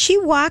 92. She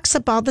walks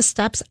up all the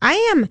steps.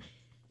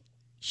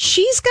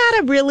 She's got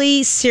a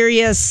really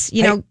serious,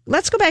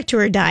 let's go back to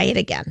her diet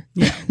again.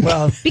 Yeah,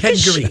 well,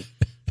 because Kedgeree.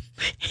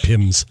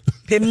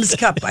 Pim's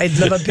Cup. I'd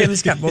love a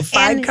Pim's Cup. Well,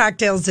 5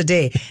 cocktails a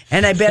day.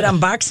 And I bet on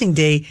Boxing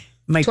Day,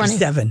 might 20. be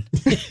 7. I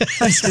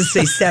was going to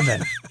say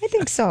 7. I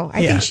think so.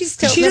 I think she's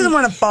still. She doesn't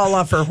want to fall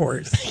off her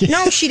horse.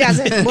 No, she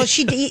doesn't. Well,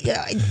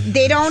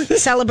 they don't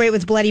celebrate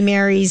with Bloody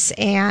Marys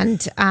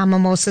and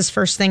mimosas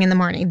first thing in the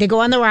morning. They go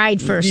on the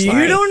ride first. You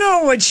Lori. don't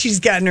know what she's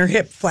got in her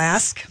hip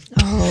flask.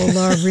 Oh,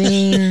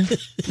 Laureen.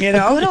 You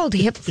know? A good old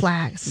hip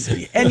flask.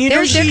 And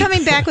they're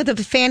coming back with the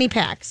fanny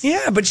packs.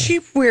 Yeah, but she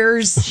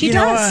wears,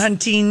 a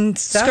hunting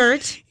stuff.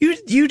 Skirt.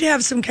 You'd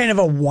have some kind of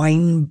a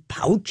wine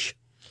pouch.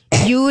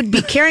 You would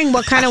be carrying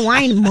what kind of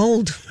wine?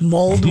 Mold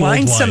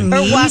wine. Some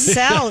or mead.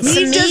 wassail.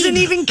 Mead doesn't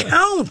even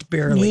count,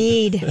 barely.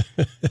 Mead.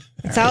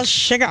 It's all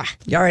sugar.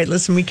 All right,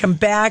 listen, we come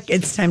back.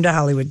 It's time to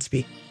Hollywood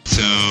Speak.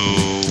 So,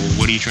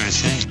 what are you trying to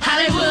say?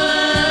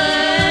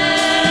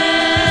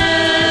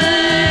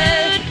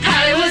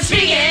 Hollywood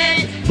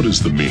speaking. What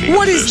is the meaning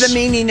What of is this? the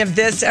meaning of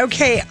this?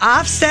 Okay,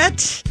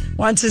 Offset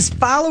wants his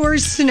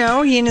followers to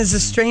know he and his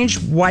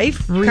estranged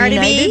wife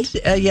reunited.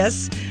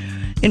 Yes,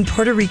 in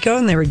Puerto Rico,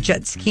 and they were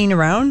jet skiing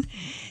around.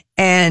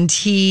 And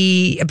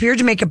he appeared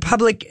to make a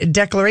public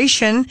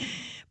declaration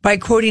by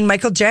quoting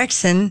Michael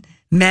Jackson,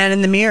 "Man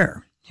in the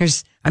Mirror."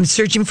 I'm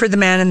searching for the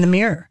man in the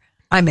mirror.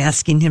 I'm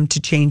asking him to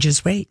change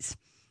his ways.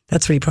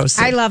 That's what he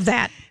posted. I love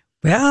that.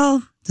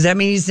 Well, does that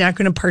mean he's not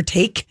going to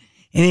partake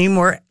in any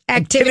more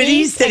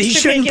activities that he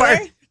shouldn't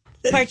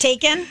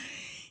partake in?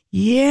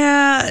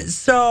 Yeah.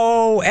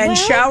 So, and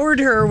showered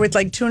her with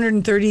like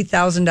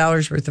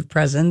 $230,000 worth of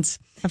presents.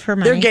 Of her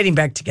money. They're getting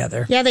back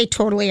together. Yeah, they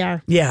totally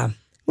are. Yeah.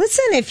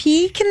 Listen, if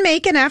he can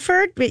make an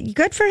effort,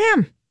 good for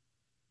him.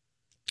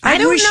 I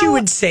don't wish know. you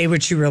would say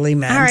what you really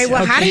meant. All right,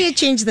 well, how do you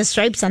change the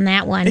stripes on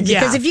that one? Because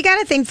Yeah. if you got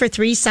to think for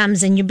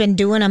threesomes and you've been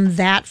doing them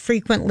that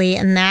frequently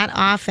and that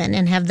often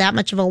and have that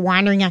much of a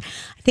wandering eye,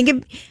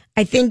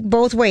 I think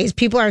both ways.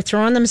 People are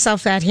throwing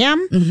themselves at him,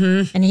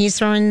 and he's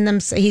throwing them.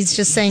 He's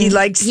just saying He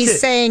likes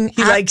these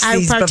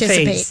these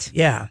participate, buffets.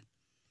 Yeah.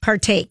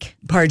 partake.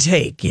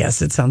 Partake.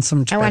 Yes, it sounds so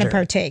much I better. want to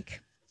partake.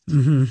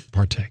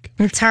 Partake.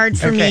 It's hard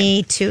for Okay.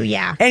 me to.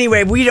 Yeah.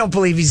 Anyway, we don't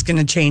believe he's going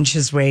to change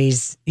his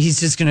ways. He's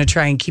just going to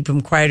try and keep him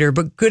quieter.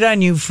 But good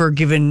on you for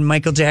giving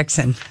Michael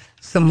Jackson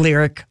some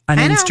lyric on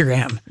I know.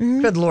 Instagram.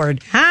 Good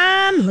Lord.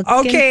 I'm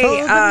looking for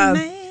the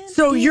man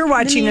so you're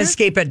watching mirror.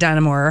 Escape at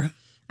Dannemora.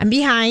 I'm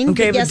behind.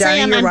 Okay, but yes, I Donnie,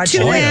 am. you're I'm watching.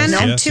 two Oh, in. yes,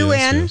 I'm two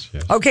in.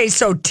 Okay,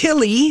 so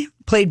Tilly,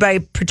 played by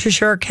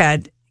Patricia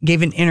Arquette,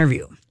 gave an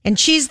interview. And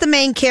she's the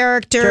main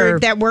character Sure.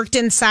 that worked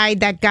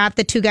inside that got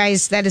the two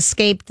guys that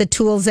escaped the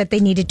tools that they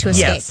needed to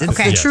escape. Yes, it's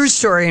the true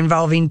story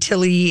involving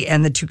Tilly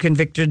and the two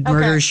convicted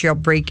murderers. She'll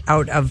break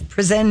out of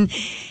prison.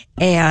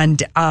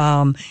 And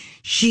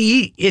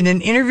she, in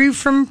an interview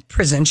from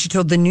prison, she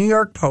told the New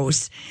York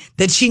Post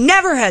that she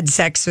never had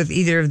sex with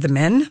either of the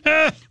men,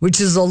 which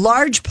is a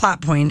large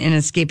plot point in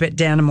Escape at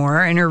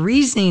Dannemora. And her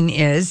reasoning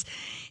is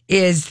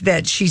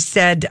that she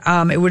said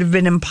it would have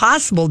been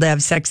impossible to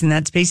have sex in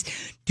that space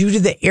due to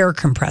the air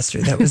compressor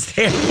that was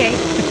there.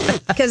 Okay.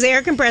 Because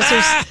air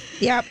compressors.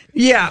 Yep.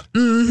 Yeah.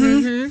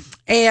 Mm-hmm.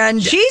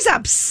 And she's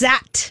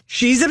upset.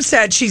 She's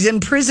upset. She's in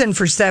prison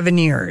for 7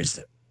 years.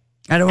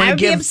 I don't want to I'd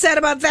be upset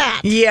about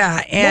that.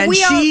 Yeah, and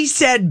she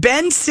said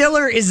Ben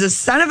Stiller is a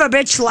son of a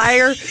bitch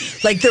liar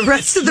like the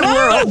rest of the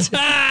world.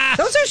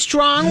 Those are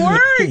strong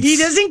words. He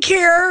doesn't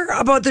care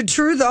about the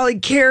truth. All he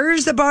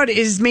cares about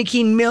is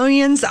making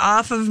millions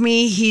off of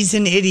me. He's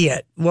an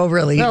idiot. Well,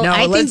 really. Well,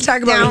 no, let's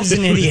talk about he's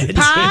an idiot.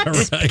 Pot,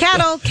 Right.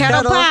 kettle,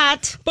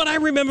 pot. But I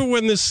remember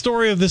when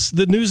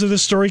the news of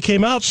this story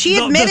came out. She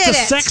admitted the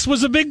it. sex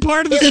was a big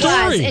part of the It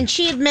story. was, and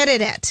she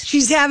admitted it.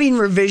 She's having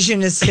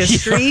revisionist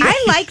history.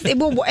 I like it.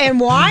 Well,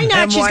 and why not?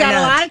 And She's why got a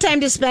not? lot of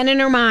time to spend in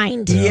her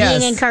mind Yes.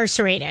 being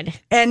incarcerated.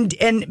 And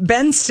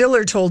Ben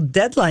Stiller told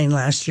Deadline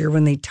last year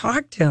when they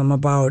talked to him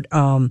about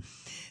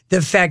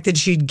the fact that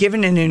she'd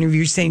given an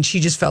interview saying she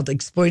just felt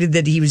exploited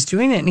that he was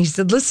doing it. And he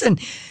said, listen,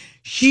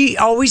 she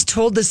always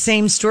told the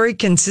same story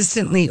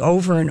consistently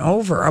over and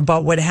over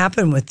about what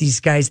happened with these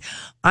guys.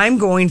 I'm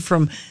going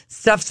from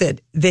stuff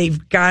that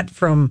they've got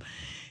from...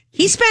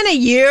 He spent a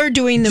year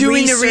doing the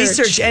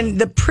research. And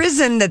the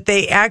prison that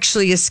they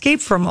actually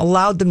escaped from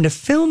allowed them to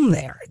film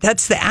there.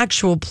 That's the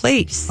actual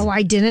place. Oh,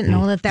 I didn't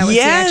know that was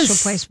Yes. the actual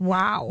place.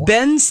 Wow.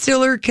 Ben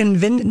Stiller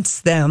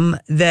convinced them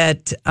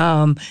that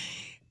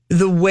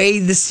the way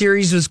the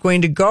series was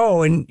going to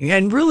go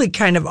and really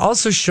kind of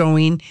also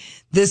showing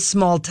this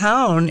small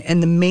town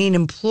and the main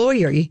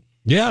employee.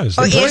 Yeah, is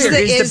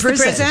the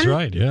prison? That's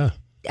right, yeah.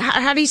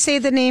 How do you say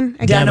the name?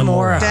 again?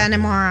 Dannemora.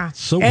 Dannemora.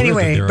 So weird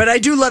anyway, that they're- but I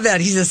do love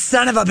that. He's a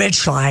son of a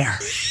bitch liar.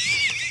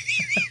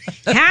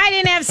 I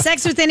didn't have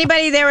sex with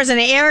anybody. There was an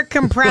air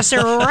compressor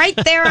right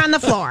there on the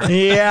floor.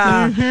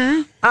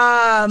 Yeah.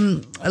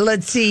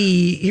 Let's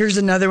see. Here's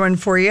another one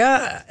for you.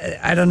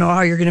 I don't know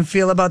how you're going to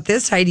feel about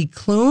this. Heidi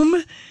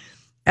Klum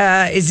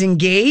is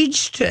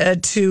engaged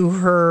to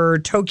her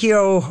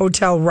Tokyo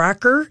hotel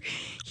rocker.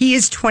 He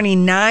is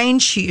 29.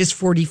 She is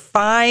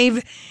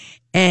 45.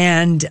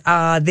 And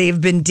they've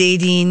been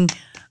dating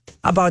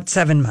about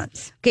 7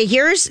 months. Okay,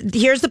 here's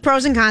the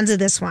pros and cons of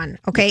this one.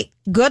 Okay,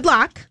 good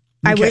luck.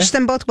 I Okay. wish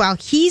them both well.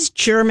 He's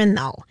German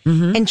though,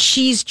 and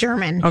she's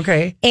German.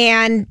 Okay.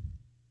 And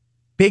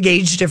big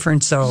age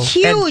difference, though.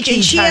 huge,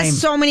 and she has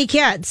so many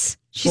kids.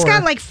 She's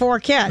got like 4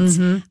 kids.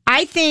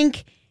 I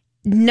think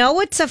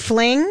it's a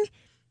fling.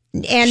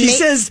 And she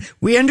says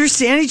we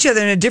understand each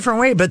other in a different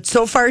way, but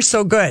so far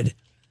so good.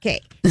 Okay.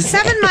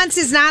 7 months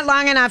is not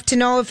long enough to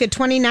know if a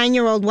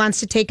 29-year-old wants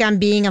to take on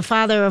being a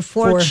father of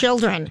 4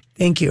 children.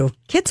 Thank you.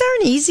 Kids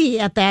aren't easy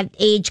at that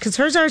age because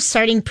hers are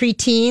starting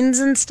preteens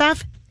and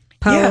stuff.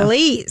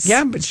 Please.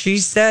 Yeah, but she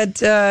said,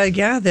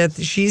 that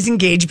she's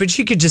engaged, but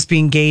she could just be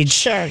engaged.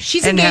 Sure.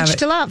 She's and have engaged it.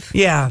 to love.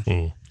 Yeah.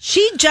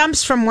 She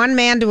jumps from one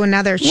man to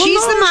another. Well,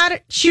 She's no, the modern.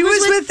 She was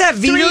with that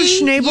Vito 3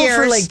 Schnabel for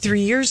years. like 3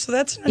 years, so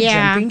that's not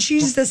Yeah. jumping.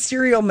 She's the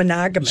serial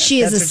monogamous.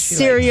 She is That's a what she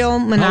serial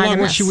likes. monogamous. How long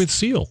was she with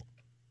Seal?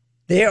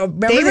 They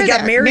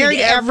got married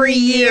every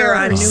year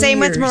on New Same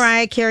with Year's.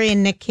 Mariah Carey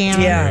and Nick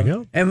Cannon.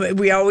 Yeah, and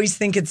we always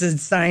think it's a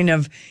sign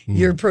of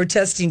you're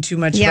protesting too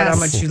much about how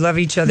much you love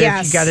each other. If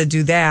Yes. you got to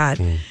do that.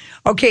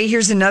 Okay,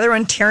 here's another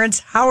one. Terrence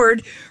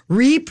Howard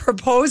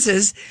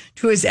re-proposes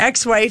to his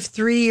ex-wife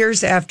 3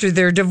 years after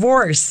their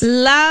divorce.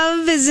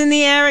 Love is in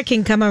the air. It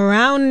can come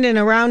around and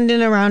around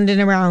and around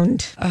and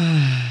around.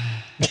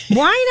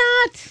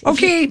 Why not?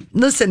 Okay,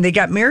 listen, they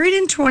got married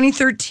in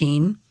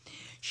 2013.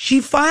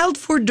 She filed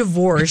for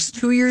divorce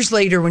 2 years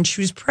later when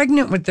she was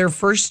pregnant with their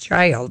first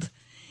child.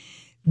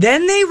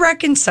 Then they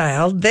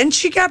reconciled. Then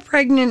she got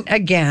pregnant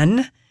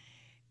again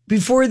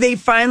before they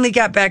finally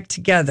got back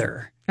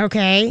together.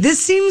 Okay.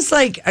 This seems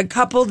like a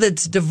couple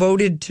that's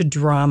devoted to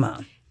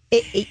drama.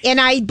 And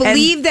I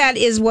believe that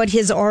is what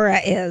his aura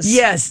is.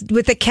 Yes.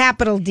 With a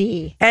capital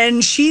D.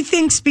 And she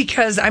thinks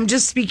because, I'm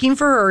just speaking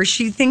for her,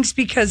 she thinks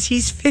because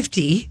he's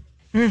 50,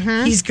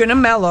 he's going to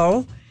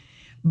mellow.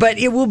 But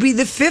it will be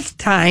the 5th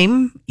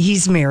time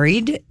he's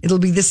married. It'll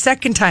be the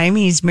 2nd time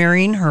he's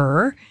marrying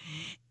her.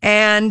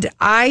 And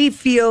I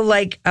feel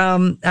like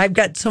I've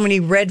got so many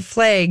red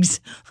flags.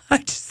 I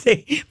just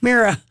say,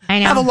 Mira,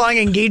 have a long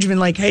engagement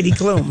like Heidi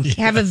Klum.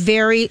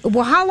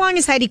 How long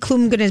is Heidi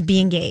Klum going to be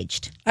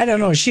engaged? I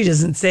don't know. She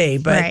doesn't say,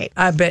 but Right.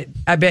 I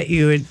bet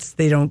you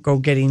they don't go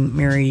getting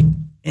married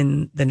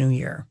in the new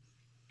year.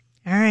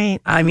 All right.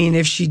 I mean,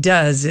 if she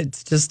does,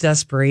 it's just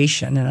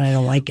desperation, and I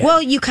don't like it.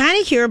 Well, you kind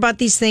of hear about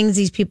these things,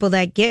 these people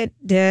that get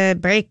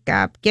break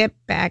up, get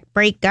back,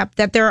 break up,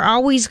 that they're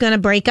always going to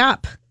break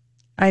up.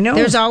 I know.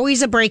 There's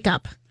always a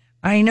breakup.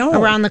 I know.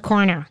 Around the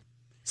corner.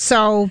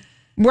 So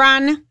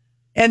run.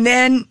 And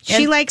then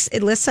she likes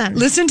it. Listen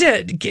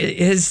to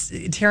his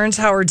Terrence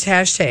Howard's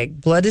hashtag.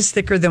 Blood is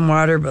thicker than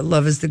water, but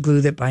love is the glue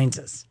that binds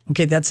us.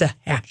 Okay, that's a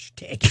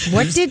hashtag.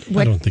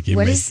 I don't think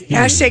what is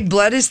hashtag?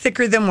 Blood is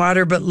thicker than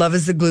water, but love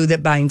is the glue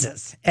that binds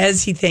us.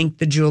 As he thanked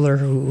the jeweler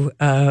who,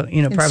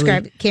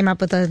 probably came up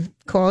with a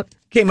quote.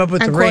 Came up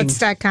with the ring.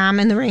 Quotes.com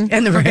and the ring.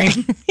 And the ring.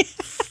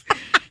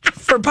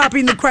 For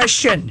popping the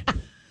question.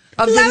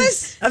 Of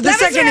the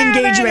second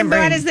engagement ring.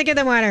 Blood is thicker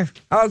than water.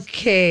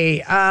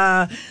 Okay.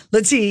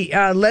 Let's see.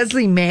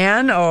 Leslie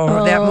Mann.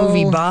 That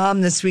movie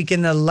bombed this week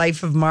in The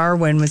Life of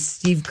Marwan with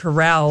Steve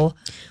Carell.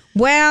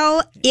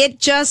 Well, it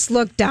just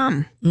looked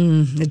dumb.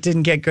 It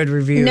didn't get good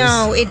reviews.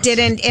 No, it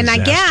didn't. And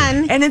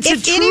again... And it's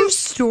a true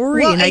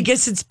story. Well, and I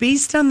guess it's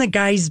based on the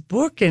guy's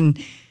book.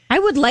 And I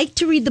would like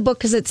to read the book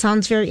because it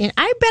sounds very...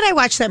 I bet I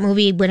watch that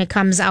movie when it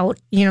comes out,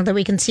 that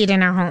we can see it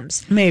in our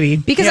homes. Maybe.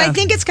 Because I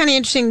think it's kind of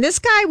interesting. This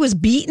guy was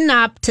beaten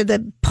up to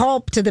the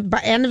pulp, to the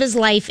end of his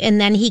life,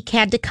 and then he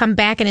had to come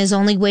back, and his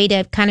only way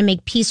to kind of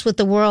make peace with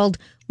the world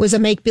was a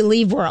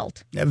make-believe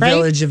world. A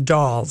village of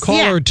dolls.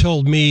 Caller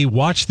told me,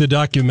 watch the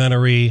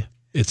documentary.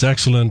 It's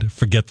excellent.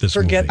 Forget this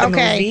movie. The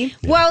movie.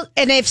 Well,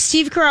 and if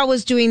Steve Carell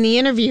was doing the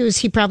interviews,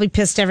 he probably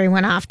pissed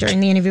everyone off during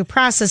the interview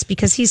process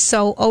because he's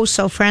so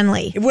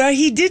friendly. Well,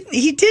 he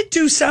did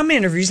do some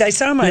interviews. I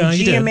saw him on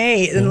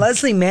GMA, and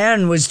Leslie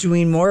Mann was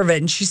doing more of it,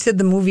 and she said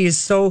the movie is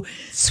so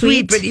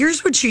sweet. But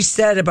here's what she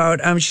said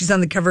about, she's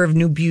on the cover of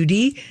New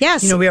Beauty.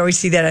 Yes. We always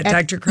see that at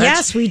Dr. Crutch.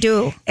 Yes, we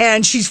do.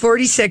 And she's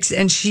 46,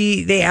 and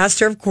they asked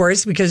her, of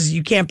course, because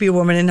you can't be a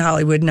woman in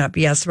Hollywood and not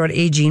be asked about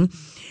aging.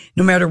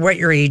 No matter what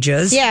your age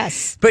is.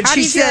 Yes. But How she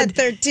do you feel said, at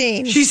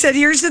 13? She said,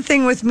 here's the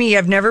thing with me.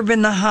 I've never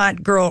been the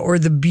hot girl or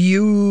the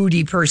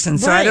beauty person.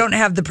 So I don't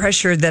have the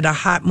pressure that a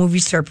hot movie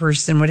star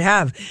person would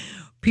have.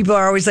 People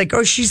are always like,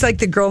 oh, she's like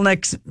the girl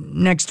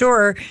next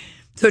door.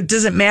 So it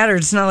doesn't matter.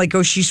 It's not like,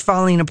 oh, she's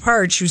falling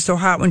apart. She was so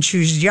hot when she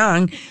was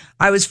young.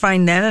 I was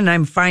fine then and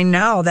I'm fine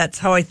now. That's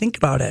how I think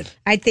about it.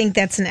 I think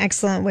that's an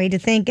excellent way to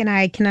think, and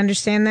I can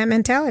understand that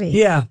mentality.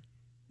 Yeah.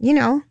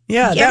 Yeah,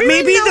 that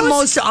may be the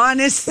most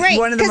honest,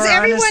 one of the more honest things. Because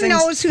everyone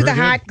knows who the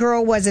hot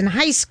girl was in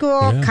high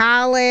school,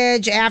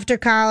 college, after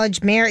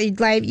college, married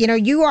life.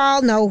 You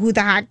all know who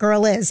the hot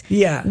girl is.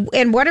 Yeah.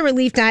 And what a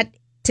relief not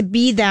to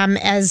be them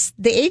as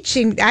the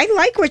aging. I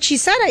like what she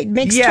said. It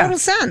makes total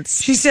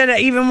sense. She said,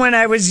 even when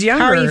I was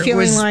younger. How are you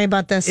feeling, Lori,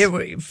 about this?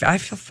 I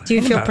feel fine. Do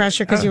you feel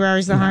pressure because you were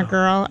always the hot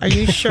girl? Are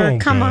you sure?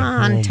 Come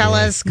on, tell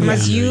us.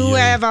 Because you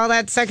have all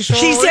that sexual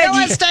real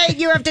estate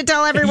you have to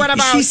tell everyone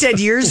about. She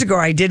said years ago,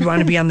 I did want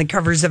to be on the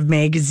covers of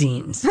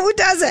magazines. Who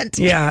doesn't?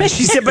 Yeah.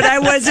 She said, but I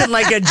wasn't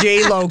like a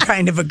J-Lo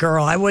kind of a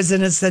girl. I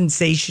wasn't a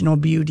sensational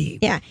beauty.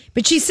 Yeah.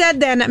 But she said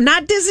then, I'm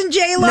not dissing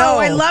J-Lo. No.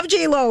 I love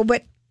J-Lo,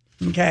 but...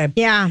 Okay.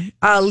 Yeah.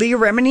 Leah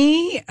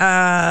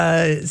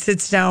Remini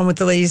sits down with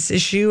the latest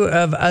issue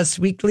of Us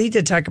Weekly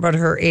to talk about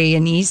her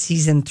A&E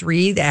season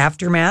 3, The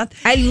Aftermath.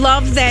 I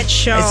love that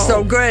show. It's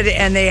so good.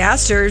 And they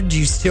asked her, do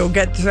you still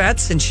get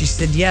threats? And she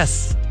said,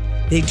 yes.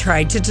 They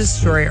tried to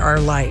destroy our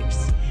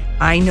lives.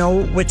 I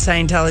know what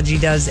Scientology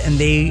does, and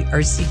they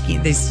are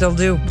seeking. They still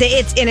do.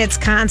 It's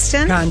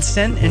constant.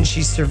 Constant, and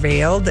she's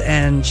surveilled,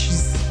 and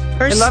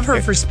I love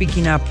her for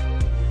speaking up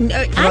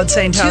about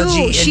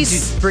Scientology. And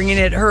she's bringing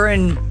it, her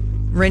and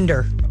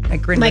Rinder.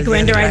 Mike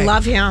Rinder. I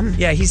love him.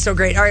 Yeah, he's so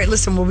great. All right,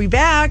 listen, we'll be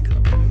back.